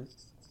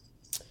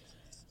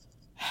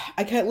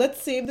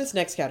 Let's save this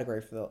next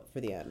category for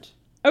the end.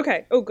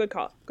 Okay. Oh, good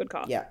call.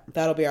 Yeah,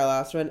 that'll be our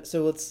last one.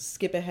 So let's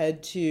skip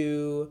ahead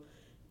to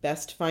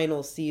best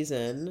final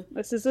season.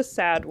 This is a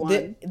sad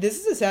one.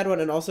 This is a sad one,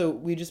 and also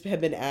we just have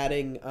been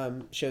adding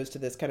shows to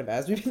this kind of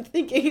as we've been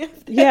thinking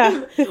of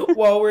them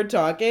while we're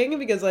talking,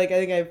 because I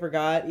think I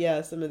forgot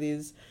some of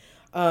these.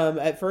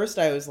 At first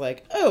I was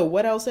like, oh,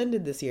 what else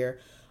ended this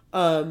year?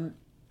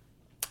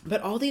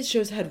 But all these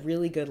shows had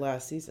really good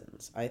last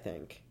seasons, I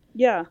think.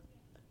 Yeah.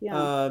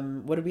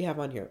 What do we have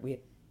on here?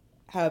 We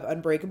have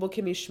Unbreakable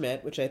Kimmy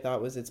Schmidt, which I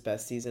thought was its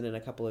best season in a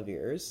couple of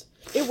years.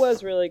 It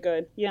was really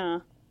good.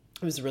 Yeah.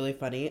 It was really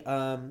funny.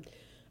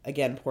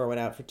 Again, pour one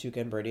out for Tuca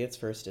and Birdie. It's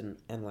first and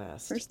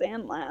last. First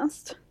and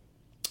last.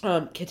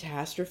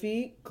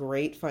 Catastrophe,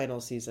 great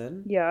final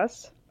season.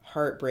 Yes.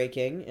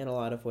 Heartbreaking in a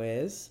lot of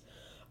ways.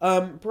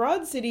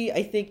 Broad City,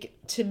 I think,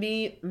 to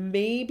me,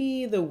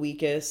 maybe the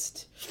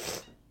weakest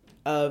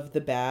of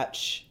the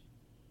batch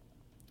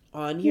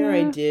on here.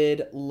 I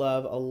did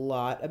love a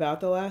lot about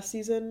the last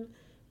season,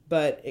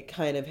 but it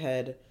kind of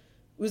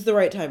was the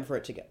right time for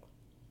it to go.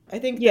 I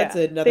think that's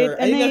another.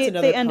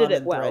 They ended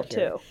it well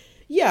too.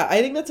 Yeah,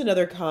 I think that's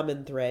another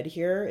common thread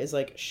here is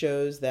like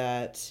shows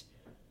that.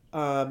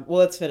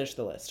 Let's finish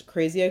the list.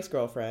 Crazy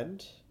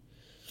Ex-Girlfriend,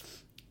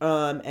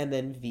 and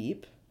then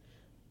Veep,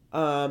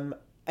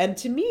 and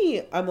to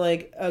me, I'm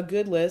like a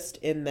good list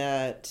in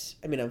that.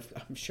 I mean,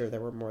 I'm sure there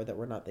were more that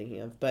we're not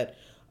thinking of, but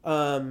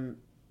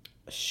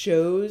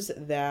shows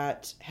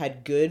that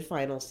had good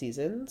final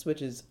seasons,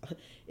 which is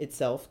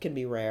itself can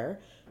be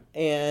rare,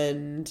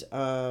 and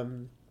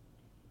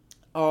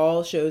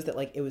all shows that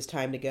like it was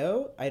time to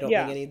go. I don't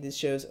think any of these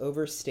shows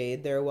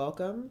overstayed their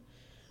welcome.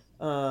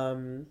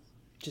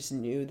 Just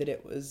knew that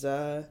it was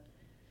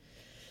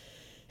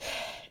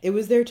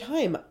their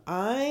time.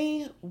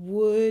 I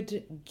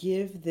would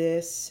give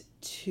this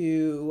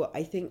to,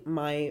 I think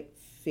my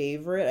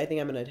favorite. I think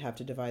I'm gonna have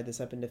to divide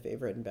this up into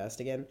favorite and best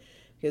again,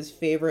 because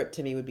favorite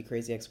to me would be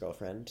Crazy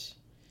Ex-Girlfriend.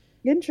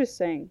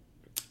 Interesting.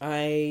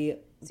 I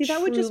see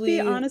that would just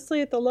be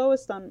honestly at the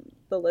lowest on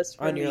the list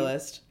for me. On your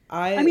list.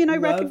 I mean, I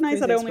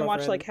recognize that I only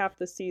watched like half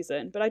the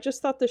season, but I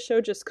just thought the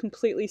show just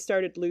completely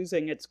started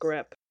losing its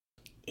grip.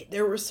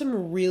 There were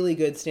some really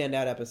good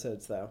standout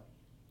episodes, though.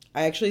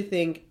 I actually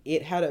think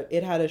it had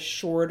a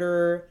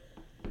shorter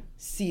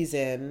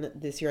season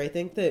this year. I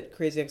think that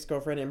Crazy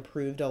Ex-Girlfriend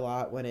improved a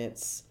lot when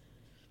its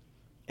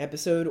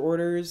episode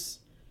orders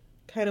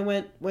kind of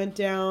went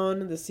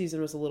down. The season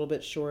was a little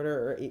bit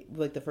shorter.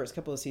 Like the first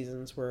couple of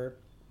seasons were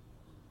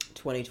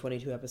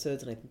 22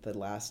 episodes, and I think the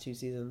last two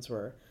seasons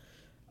were,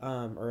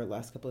 or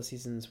last couple of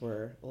seasons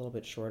were a little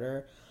bit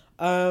shorter.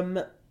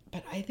 But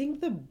I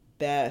think the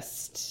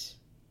best,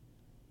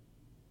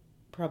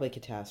 probably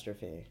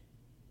Catastrophe.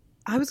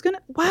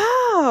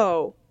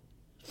 Wow,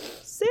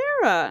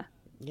 Sarah.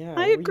 Yeah,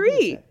 I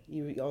agree.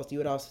 You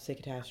would also say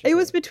Catastrophe. It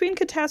was between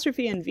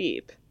Catastrophe and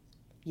Veep.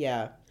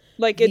 Yeah,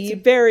 like Veep,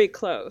 it's very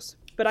close.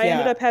 But I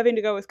ended up having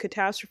to go with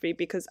Catastrophe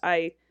because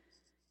I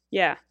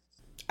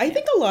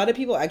think a lot of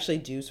people actually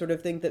do sort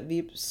of think that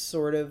Veep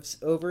sort of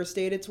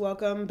overstayed its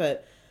welcome,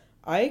 but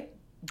I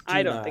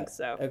don't think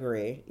so.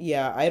 Agree.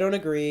 Yeah, I don't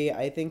agree.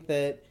 I think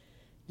that,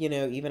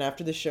 even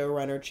after the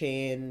showrunner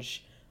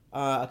change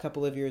a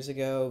couple of years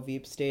ago,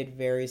 Veep stayed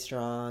very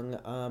strong.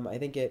 I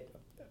think it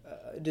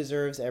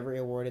deserves every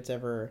award it's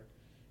ever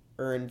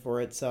earned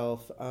for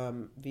itself.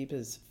 Veep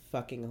is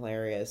fucking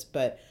hilarious.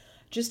 But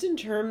just in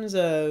terms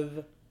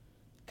of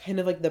kind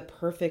of like the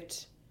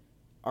perfect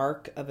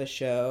arc of a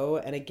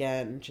show, and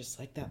again, just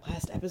like that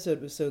last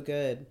episode was so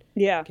good.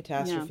 Yeah.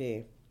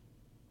 Catastrophe.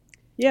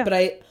 Yeah.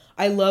 But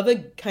I love a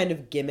kind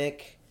of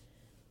gimmick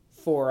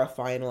for a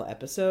final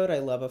episode. I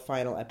love a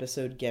final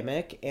episode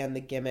gimmick, and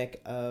the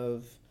gimmick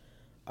of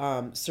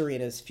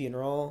Selena's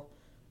funeral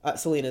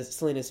for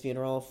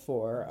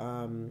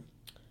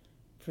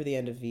the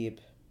end of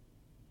Veep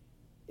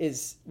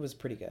was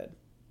pretty good.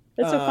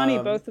 That's so funny.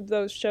 Both of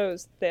those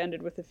shows, they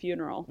ended with a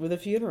funeral. With a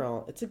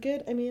funeral. It's a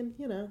good,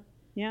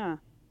 Yeah.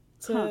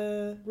 It's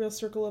a real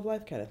circle of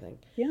life kind of thing.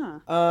 Yeah.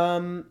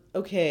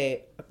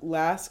 Okay,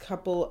 last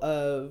couple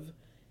of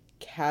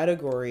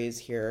categories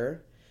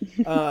here.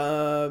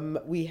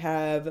 We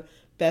have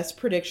best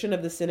prediction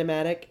of the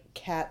cinematic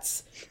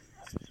Cats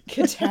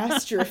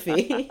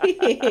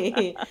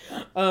catastrophe.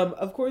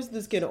 Of course,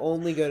 this can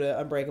only go to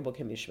Unbreakable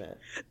Kimmy Schmidt.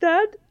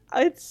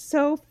 It's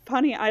so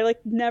funny. I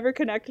never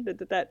connected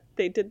it that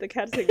they did the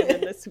Cats thing, and then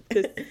this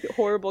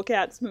horrible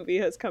Cats movie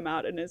has come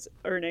out and is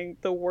earning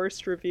the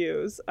worst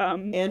reviews.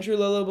 Andrew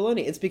Lolo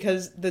Baloney. It's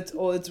because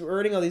it's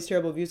earning all these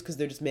terrible reviews because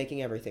they're just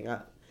making everything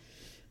up.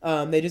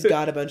 They just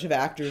got a bunch of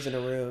actors in a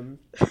room,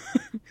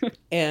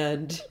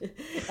 and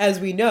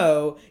as we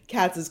know,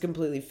 Cats is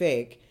completely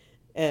fake,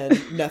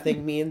 and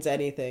nothing means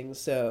anything.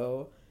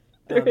 So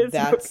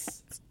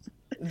that's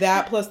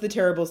that plus the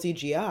terrible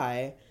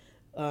CGI.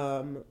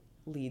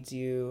 Leads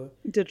you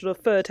digital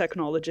fur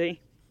technology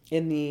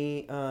in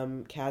the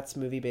Cats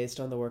movie based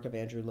on the work of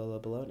Andrew Lolo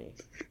Baloney.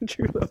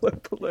 Andrew Lolo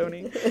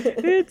Baloney.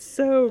 It's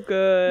so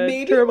good.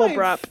 Maybe terrible my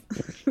brap.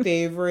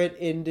 Favorite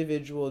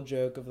individual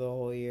joke of the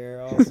whole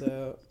year.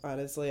 Also,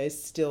 honestly, I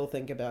still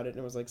think about it, and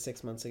it was like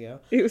 6 months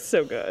ago. It was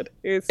so good.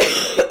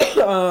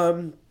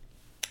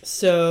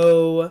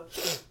 So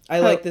I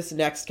like this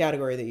next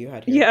category that you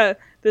had here. Yeah,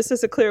 this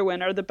is a clear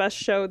winner. The best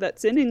show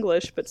that's in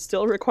English but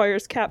still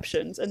requires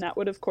captions, and that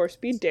would, of course,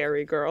 be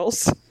Dairy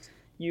Girls.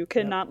 You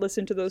cannot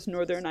listen to those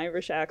Northern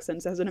Irish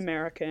accents as an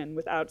American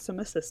without some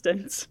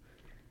assistance.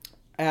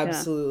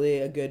 Absolutely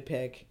a good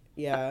pick.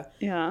 Yeah.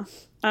 Yeah.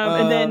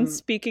 And then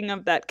speaking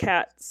of that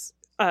Cats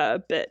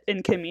bit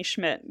in Kimmy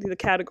Schmidt, the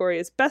category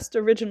is Best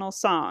Original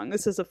Song.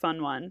 This is a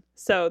fun one.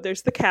 So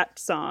there's the Cat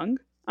song,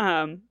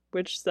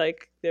 which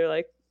they're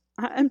like,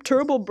 I'm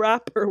Turbo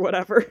Brap or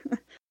whatever.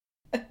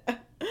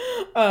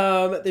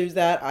 There's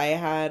that. I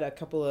had a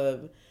couple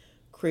of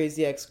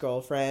Crazy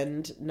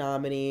Ex-Girlfriend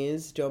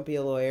nominees. Don't Be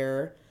a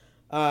Lawyer.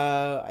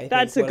 I think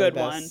that's a good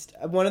one.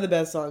 One of the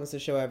best songs the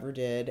show ever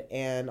did,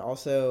 and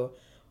also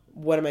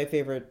one of my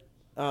favorite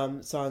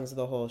songs of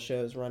the whole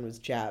show's run was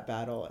Jat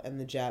Battle, and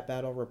the Jat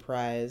Battle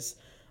reprise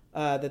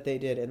that they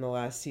did in the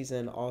last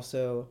season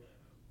also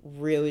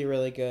really,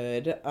 really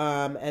good.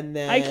 And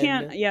then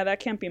that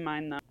can't be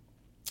mine though.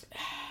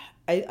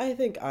 I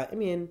think I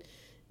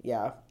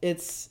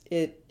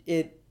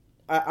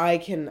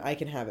can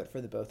have it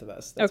for the both of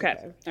us. That's okay.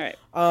 All right.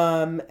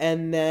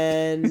 And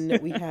then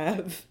we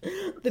have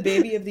the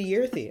Baby of the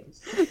Year theme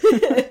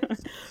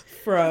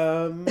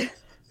from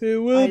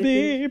Who Will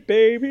Be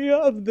Baby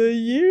of the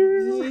Year.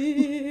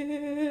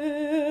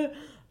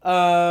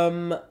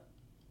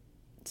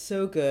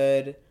 So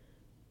good.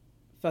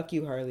 Fuck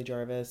you, Harley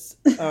Jarvis.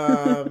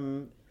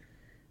 I'm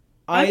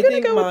gonna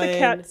go with the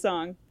Cat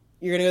song.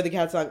 You're gonna go with the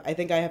Cat song. I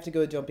think I have to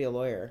go with Don't Be a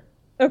Lawyer.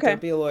 Okay.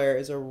 Don't Be a Lawyer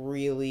is a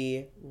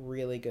really,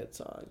 really good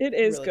song. It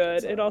is really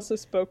good. It also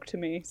spoke to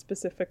me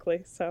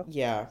specifically, so.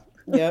 Yeah.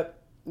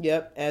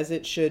 Yep. As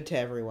it should to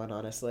everyone,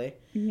 honestly.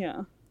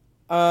 Yeah.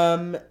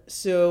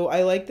 So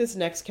I like this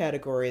next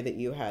category that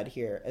you had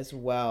here as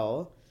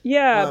well.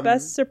 Yeah,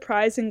 best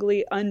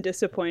surprisingly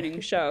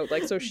undisappointing show.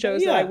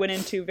 Shows that I went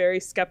into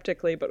very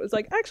skeptically, but was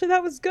like, actually,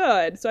 that was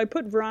good. So I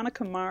put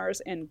Veronica Mars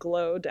and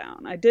Glow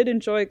down. I did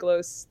enjoy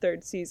Glow's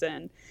third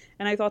season,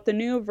 and I thought the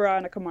new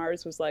Veronica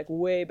Mars was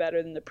way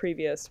better than the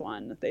previous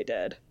one that they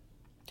did.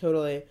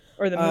 Totally.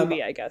 Or the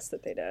movie, I guess,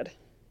 that they did.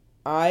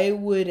 I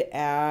would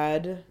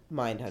add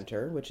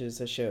Mindhunter, which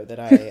is a show that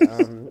I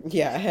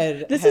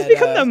had. This has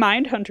become the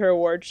Mindhunter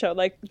award show.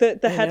 The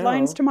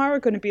headlines tomorrow are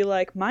going to be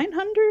like,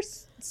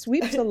 Mindhunter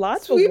sweeps a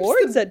lot of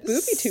awards at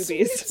Booby Tubies.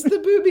 It's the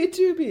Booby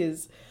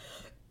Tubies.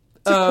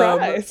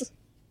 Surprise.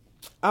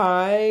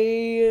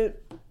 I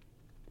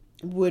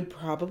would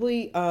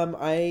probably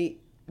I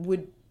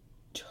would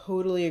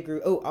totally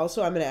agree. Oh,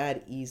 also I'm going to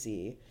add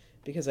Easy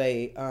because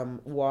I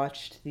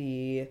watched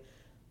the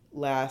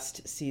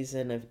last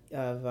season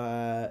of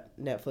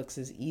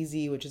Netflix's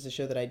Easy, which is a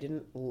show that I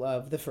didn't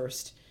love the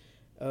first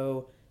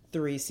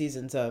 3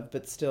 seasons of,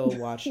 but still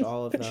watched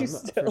all of them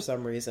for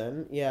some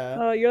reason. Yeah.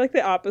 Oh, you're like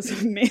the opposite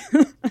of me.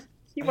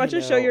 You watch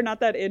a show you're not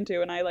that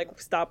into, and I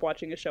stop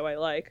watching a show I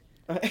like.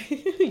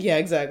 Yeah,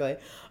 exactly.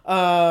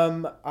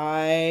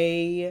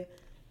 I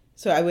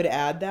would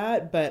add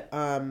that, but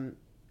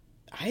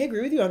I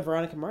agree with you on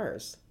Veronica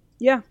Mars.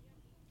 Yeah.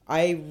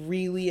 I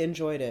really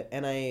enjoyed it,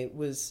 and I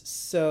was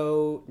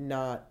so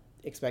not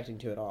expecting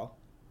to at all.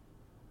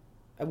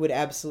 I would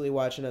absolutely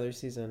watch another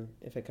season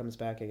if it comes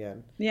back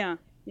again. Yeah,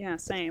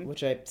 same.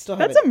 Which I still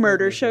That's haven't a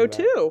murder heard show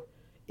anything about. too.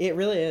 It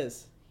really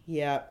is.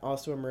 Yeah,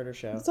 also a murder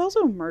show. It's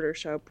also a murder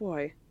show.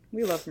 Boy,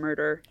 we love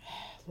murder.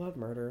 Love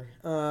murder.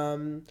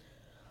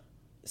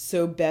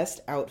 So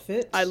best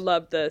outfit. I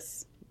love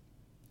this.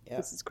 Yeah.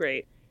 This is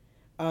great.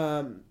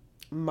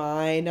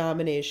 My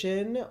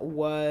nomination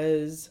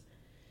was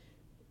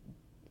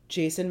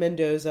Jason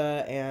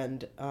Mendoza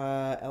and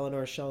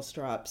Eleanor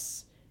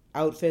Shellstrop's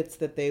outfits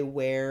that they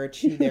wear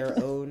to their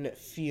own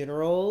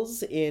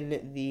funerals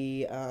in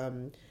the,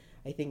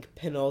 I think,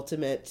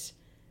 penultimate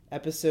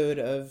episode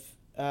of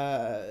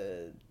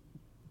The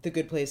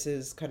Good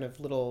Place's kind of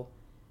little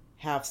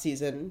half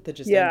season that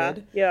just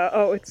ended. Yeah.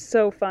 Oh, it's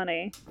so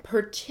funny.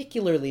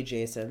 Particularly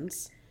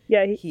Jason's.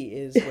 Yeah. He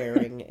is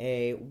wearing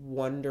a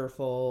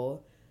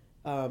wonderful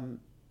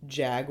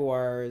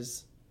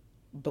Jaguars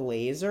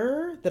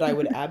blazer that I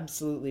would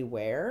absolutely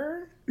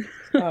wear.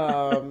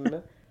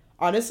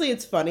 Honestly,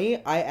 it's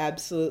funny.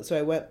 So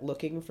I went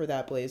looking for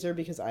that blazer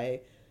because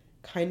I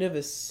kind of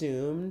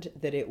assumed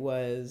that it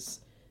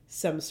was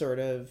some sort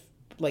of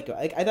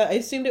I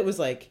assumed it was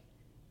like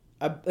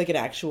an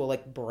actual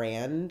like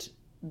brand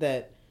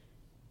that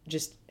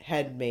just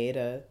had made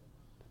a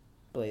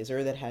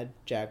blazer that had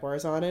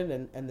Jaguars on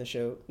it, and the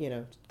show,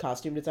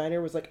 costume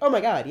designer was like, "Oh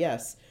my god,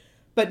 yes."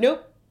 But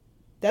nope.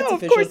 That's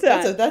official. Of course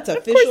not. That's Of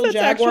official course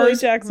that's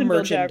Jaguars Jacksonville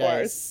merchandise.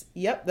 Jaguars.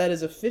 Yep, that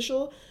is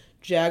official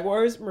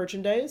Jaguars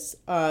merchandise.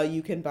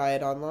 You can buy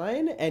it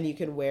online, and you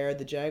can wear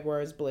the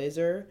Jaguars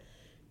blazer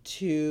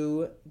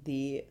to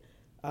the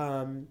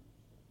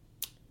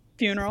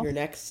funeral.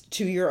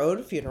 To your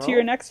own funeral. To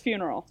your next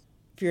funeral.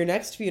 For your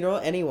next funeral,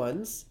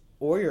 anyone's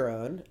or your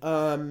own,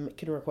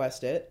 can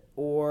request it,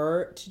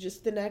 or to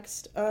just the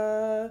next,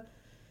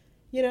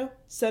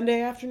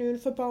 Sunday afternoon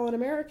football in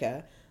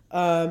America.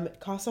 It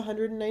costs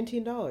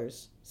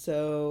 $119.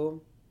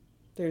 So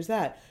there's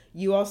that.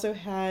 You also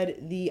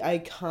had the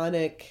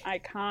iconic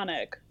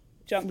jumpsuit.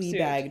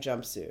 Fleabag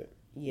jumpsuit.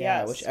 Yeah,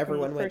 yes, which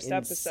everyone went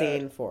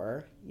insane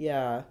for.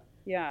 Yeah.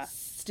 Yeah.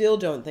 Still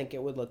don't think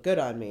it would look good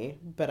on me,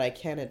 but I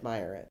can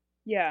admire it.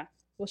 Yeah.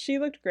 Well, she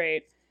looked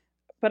great.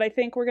 But I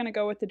think we're going to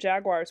go with the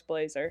Jaguars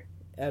blazer.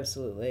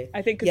 Absolutely.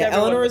 I think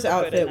Eleanor's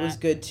outfit was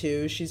good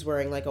too. She's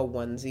wearing like a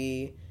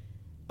onesie,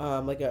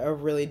 like a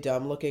really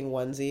dumb looking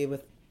onesie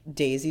with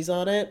daisies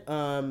on it,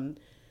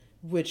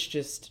 which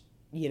just,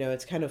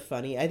 it's kind of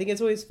funny. I think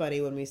it's always funny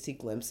when we see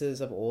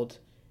glimpses of old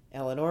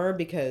Eleanor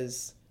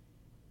because,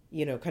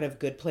 kind of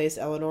Good Place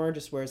Eleanor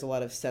just wears a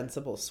lot of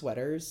sensible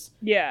sweaters.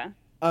 Yeah.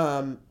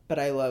 But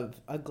I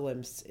love a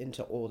glimpse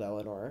into old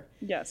Eleanor.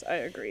 Yes, I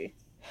agree.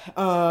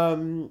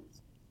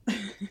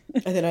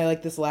 And then I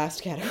like this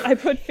last category. I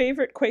put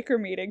favorite Quaker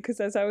meeting because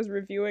as I was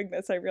reviewing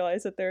this, I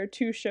realized that there are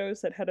two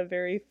shows that had a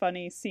very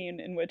funny scene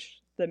in which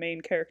the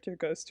main character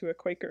goes to a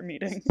Quaker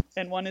meeting.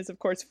 And one is, of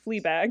course,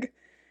 Fleabag.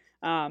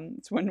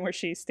 It's one where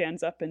she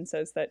stands up and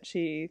says that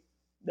she,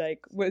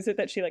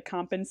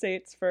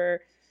 compensates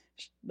for,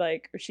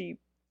 she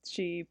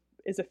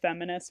is a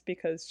feminist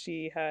because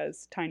she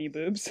has tiny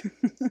boobs.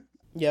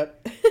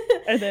 Yep.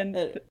 And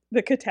then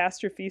the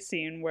catastrophe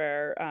scene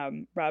where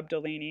Rob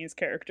Delaney's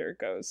character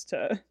goes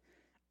to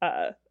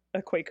a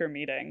Quaker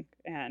meeting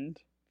and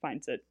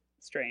finds it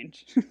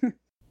strange.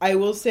 I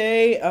will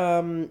say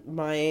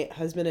my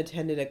husband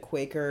attended a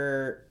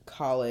Quaker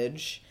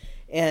college,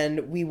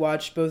 and we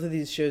watched both of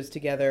these shows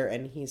together,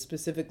 and he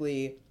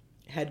specifically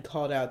had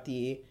called out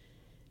the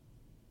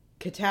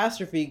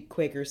catastrophe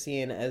Quaker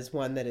scene as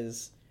one that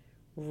is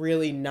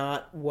really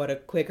not what a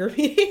Quaker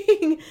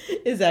meeting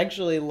is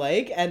actually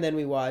like. And then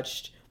we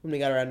watched, when we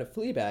got around to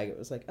Fleabag, it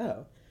was like,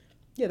 oh,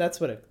 yeah,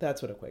 that's what a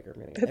Quaker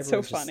meeting is. That's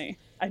so funny.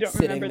 I don't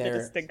remember the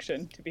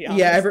distinction, to be honest.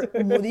 Yeah,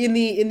 in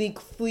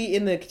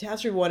the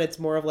catastrophe one, it's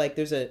more of like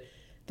there's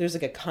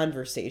like a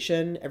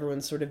conversation.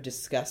 Everyone's sort of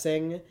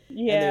discussing,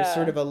 yeah, and there's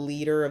sort of a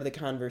leader of the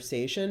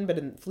conversation. But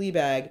in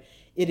Fleabag,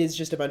 it is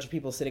just a bunch of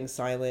people sitting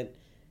silent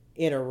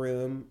in a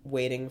room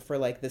waiting for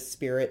like the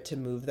spirit to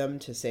move them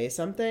to say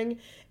something,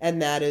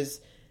 and that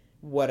is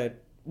what a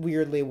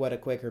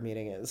Quaker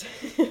meeting is.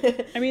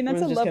 I mean,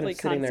 that's a lovely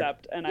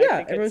concept, and I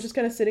think everyone's just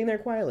kind of sitting there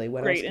quietly.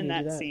 What great else can in you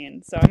that do that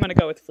scene. So I'm gonna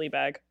go with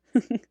Fleabag.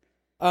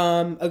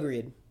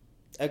 Agreed.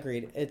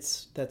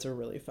 That's a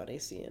really funny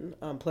scene.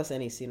 Plus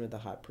any scene with the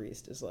hot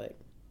priest is like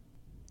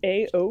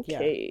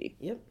A-okay.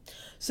 Yeah. Yep.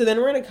 So then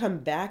we're gonna come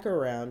back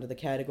around to the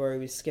category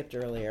we skipped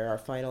earlier, our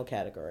final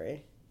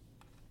category.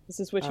 This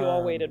is what you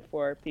all waited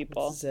for,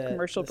 people.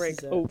 Commercial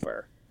break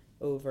over.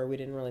 Over. We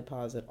didn't really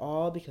pause at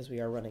all because we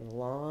are running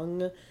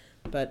long,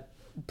 but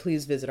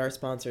please visit our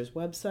sponsors'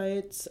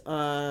 websites.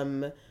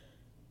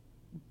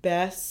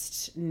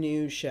 Best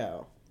new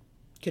show.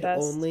 Could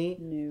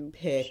only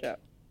pick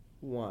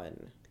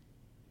one.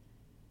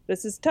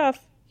 This is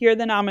tough. Here are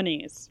the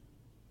nominees.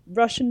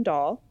 Russian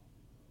Doll,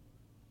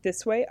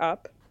 This Way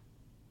Up,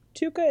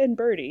 Tuca and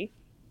Birdie,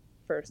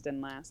 first and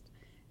last,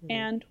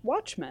 and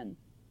Watchmen.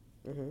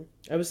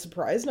 I was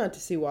surprised not to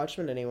see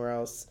Watchmen anywhere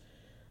else,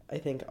 I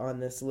think, on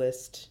this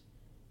list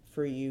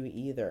for you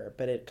either,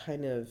 but it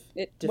kind of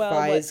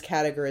defies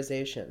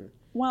categorization.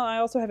 Well, I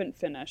also haven't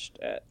finished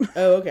it.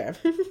 Oh, okay.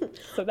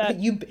 So that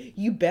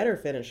you better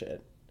finish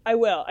it. I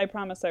will. I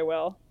promise I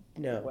will.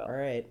 No. I will. All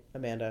right,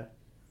 Amanda.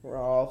 We're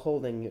all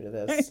holding you to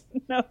this.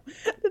 No,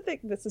 I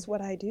think this is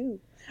what I do.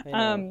 I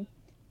know.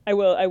 I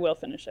will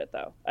finish it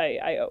though.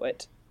 I owe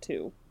it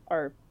to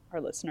our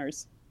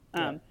listeners.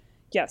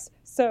 Yes.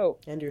 So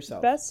And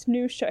yourself. best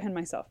new show and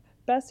myself.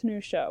 Best new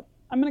show.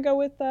 I'm gonna go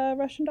with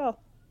Russian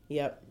Doll.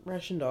 Yep,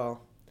 Russian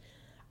Doll.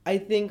 I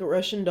think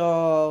Russian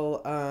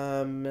Doll,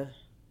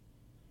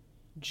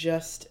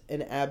 just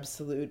an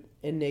absolute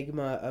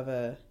enigma of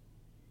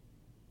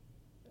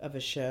a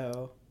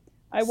show.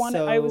 I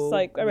was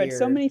like, I read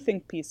so weird. many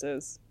think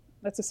pieces.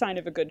 That's a sign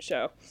of a good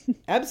show.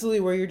 Absolutely,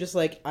 where you're just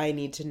like, I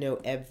need to know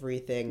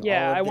everything.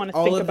 Yeah, I want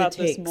to think about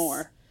this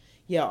more.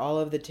 Yeah, all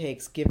of the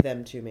takes, give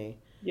them to me.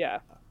 Yeah.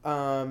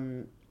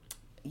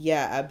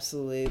 Yeah,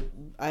 absolutely.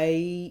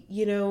 I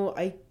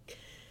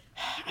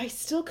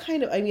still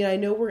kind of, I mean,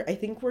 I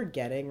think we're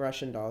getting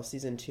Russian Doll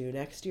season 2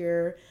 next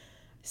year.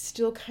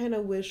 Still kind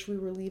of wish we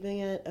were leaving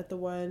it at the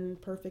one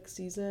perfect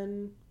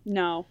season.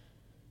 No.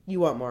 You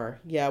want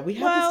more. Yeah, we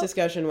had this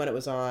discussion when it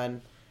was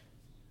on.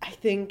 I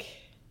think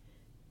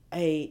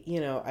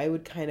I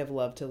would kind of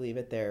love to leave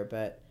it there,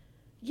 but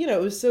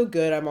it was so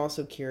good. I'm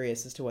also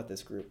curious as to what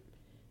this group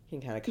can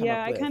kind of come up with.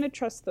 Yeah, I kind of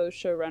trust those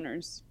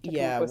showrunners to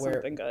come up with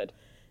something good.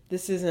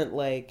 This isn't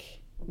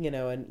like,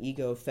 an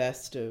ego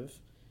fest of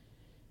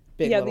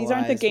Big Yeah, Little these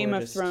aren't the Lies. Game We're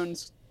of just-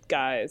 Thrones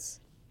guys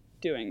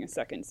doing a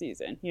second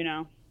season,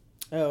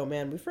 Oh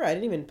man, I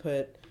didn't even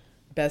put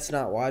best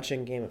not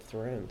watching Game of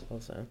Thrones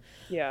also.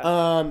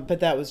 Yeah. But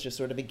that was just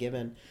sort of a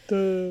given.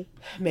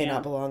 May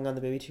not belong on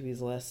the Booby Tubies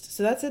list.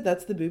 So that's it.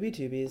 That's the Booby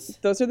Tubies.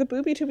 Those are the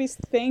Booby Tubies.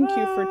 Thank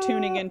you for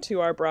tuning into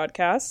our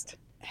broadcast.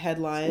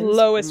 Headlines.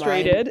 Lowest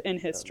rated in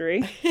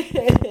history.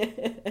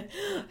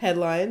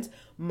 Headlines.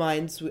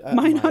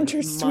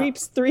 Mindhunter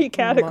sweeps 3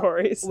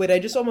 categories. Wait, I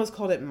just almost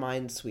called it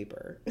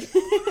Minesweeper.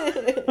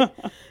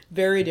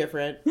 Very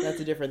different. That's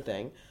a different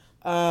thing.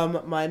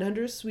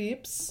 Mindhunter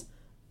sweeps.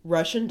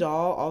 Russian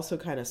Doll also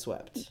kind of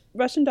swept.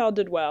 Russian Doll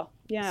did well.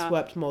 Yeah.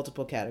 Swept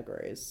multiple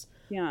categories.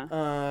 Yeah.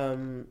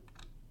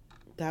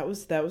 That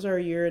was our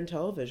year in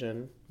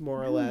television,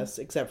 more or less,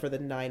 except for the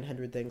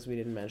 900 things we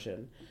didn't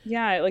mention.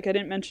 Yeah, like I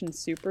didn't mention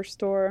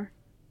Superstore.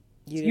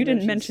 You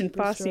didn't mention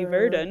Fosse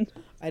Verdon.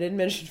 I didn't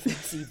mention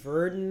Fosse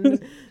Verdon.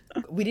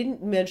 We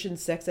didn't mention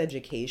Sex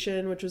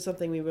Education, which was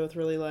something we both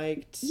really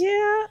liked.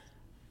 Yeah.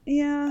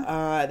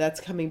 Yeah.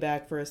 That's coming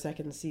back for a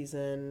second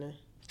season.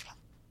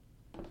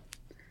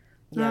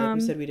 Yeah, like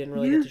we said, we didn't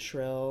really get to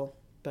Shrill,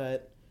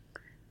 but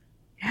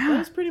that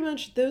was pretty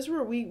much,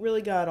 we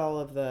really got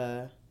all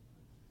the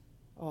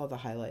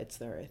highlights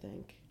there, I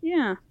think.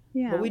 Yeah.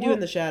 Yeah. What we do in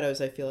the shadows,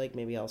 I feel like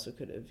maybe also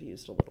could have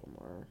used a little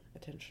more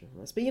attention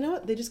from us. But you know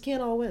what? They just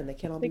can't all win. They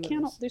can't all be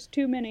winners. There's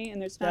too many,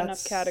 and there's not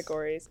enough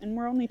categories, and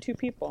we're only 2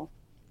 people.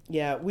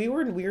 Yeah,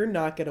 we're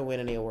not going to win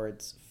any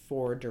awards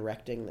for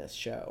directing this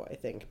show, I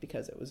think,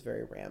 because it was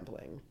very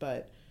rambling.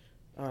 But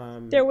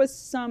there was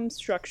some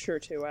structure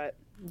to it.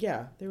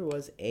 Yeah, there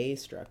was a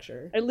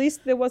structure. At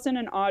least there wasn't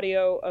an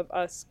audio of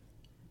us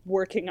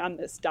working on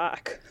this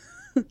doc.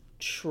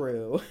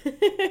 True.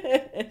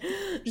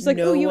 Just like,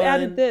 you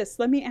added this.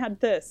 Let me add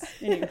this.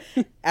 Anyway.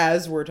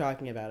 As we're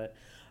talking about it.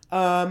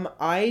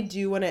 I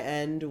do want to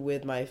end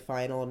with my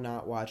final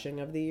not watching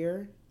of the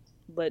year.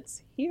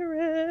 Let's hear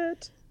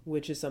it.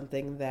 Which is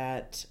something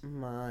that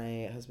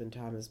my husband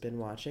Tom has been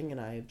watching and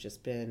I've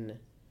just been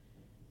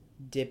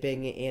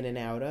dipping in and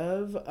out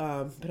of.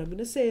 But I'm going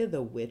to say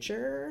The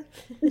Witcher.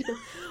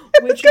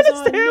 Which is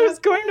on I was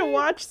going to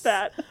watch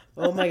that.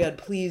 Oh my god,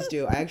 please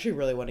do. I actually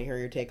really want to hear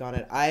your take on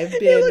it.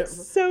 It looks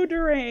so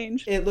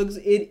deranged.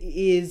 It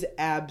is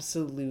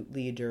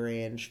absolutely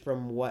deranged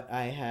from what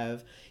I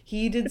have.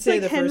 He did say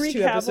like the first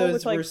 2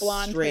 episodes were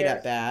straight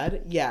up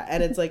bad. Yeah,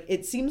 and it's like,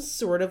 it seems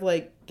sort of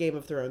like Game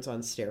of Thrones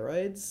on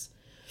steroids.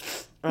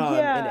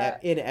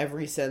 In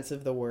every sense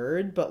of the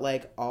word, but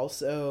like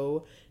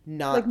also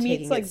not like taking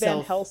meets like itself...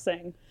 Van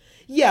Helsing.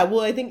 Yeah,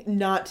 well, I think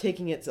not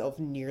taking itself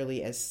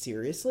nearly as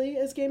seriously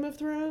as Game of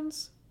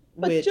Thrones.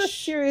 But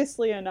just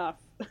seriously enough.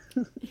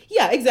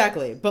 Yeah,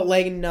 exactly. But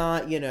like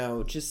not,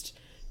 just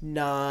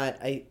not...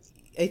 I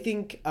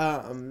think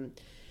I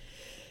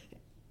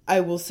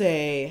will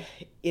say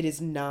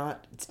it's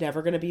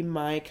never going to be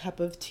my cup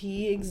of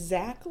tea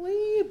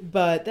exactly,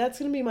 but that's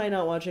going to be my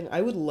not watching.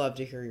 I would love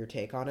to hear your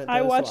take on it, though.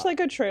 I watched like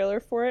a trailer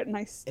for it and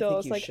I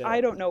was like, should. I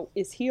don't know.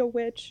 Is he a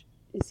witch?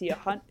 Is he a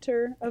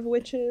hunter of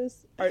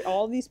witches? Are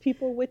all these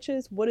people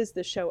witches? What is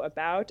the show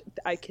about?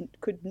 I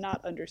could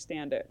not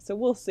understand it. So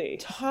we'll see.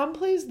 Tom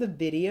plays the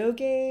video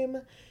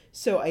game,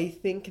 so I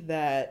think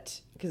that,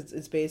 because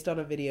it's based on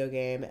a video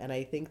game, and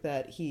I think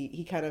that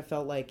he kind of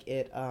felt like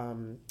it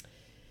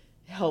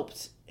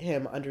helped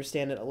him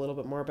understand it a little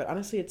bit more. But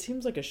honestly, it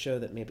seems like a show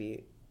that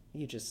maybe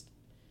you just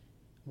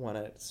want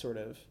to sort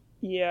of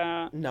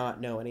Yeah. not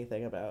know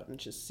anything about and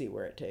just see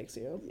where it takes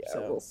you. Yeah,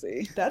 So we'll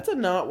see. that's a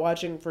not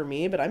watching for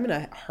me, but I'm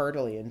gonna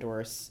heartily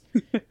endorse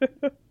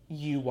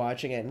you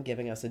watching it and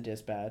giving us a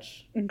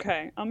dispatch.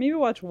 Okay. I'll maybe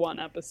watch one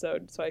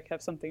episode so I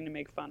have something to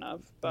make fun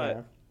of.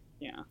 But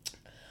yeah.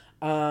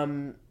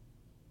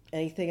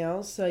 Anything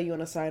else you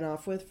want to sign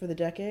off with for the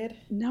decade?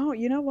 No,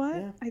 you know what?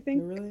 Yeah, I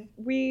think really?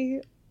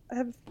 we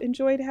have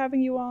enjoyed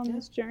having you all on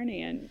this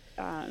journey,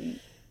 and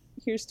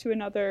here's to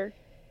another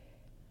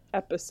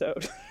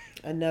episode.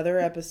 Another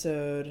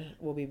episode.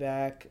 We'll be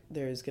back.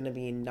 There's going to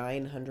be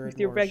 900 with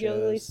your more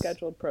regularly shows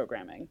scheduled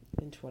programming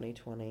in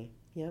 2020.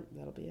 Yep,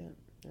 that'll be it.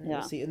 All right, Yeah.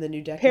 We'll see you in the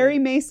new decade. Perry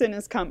Mason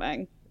is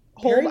coming.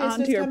 Perry Hold Mason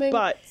on is to your coming.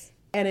 butts.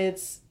 And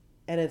it's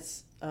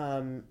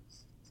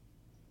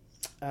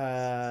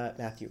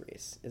Matthew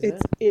Reese, isn't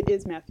it? It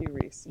is Matthew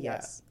Reese. Yeah.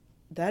 Yes.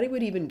 That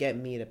would even get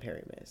me to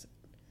Perry Mason.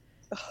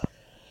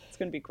 It's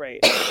gonna be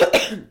great.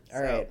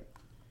 All right.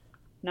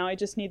 Now I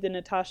just need the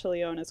Natasha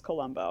Lyonne as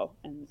Columbo,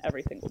 and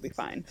everything will be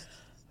fine.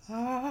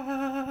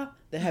 The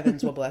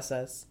heavens will bless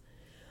us.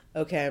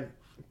 Okay.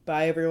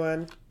 Bye,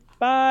 everyone.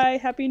 Bye.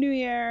 Happy New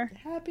Year.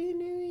 Happy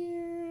New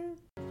Year.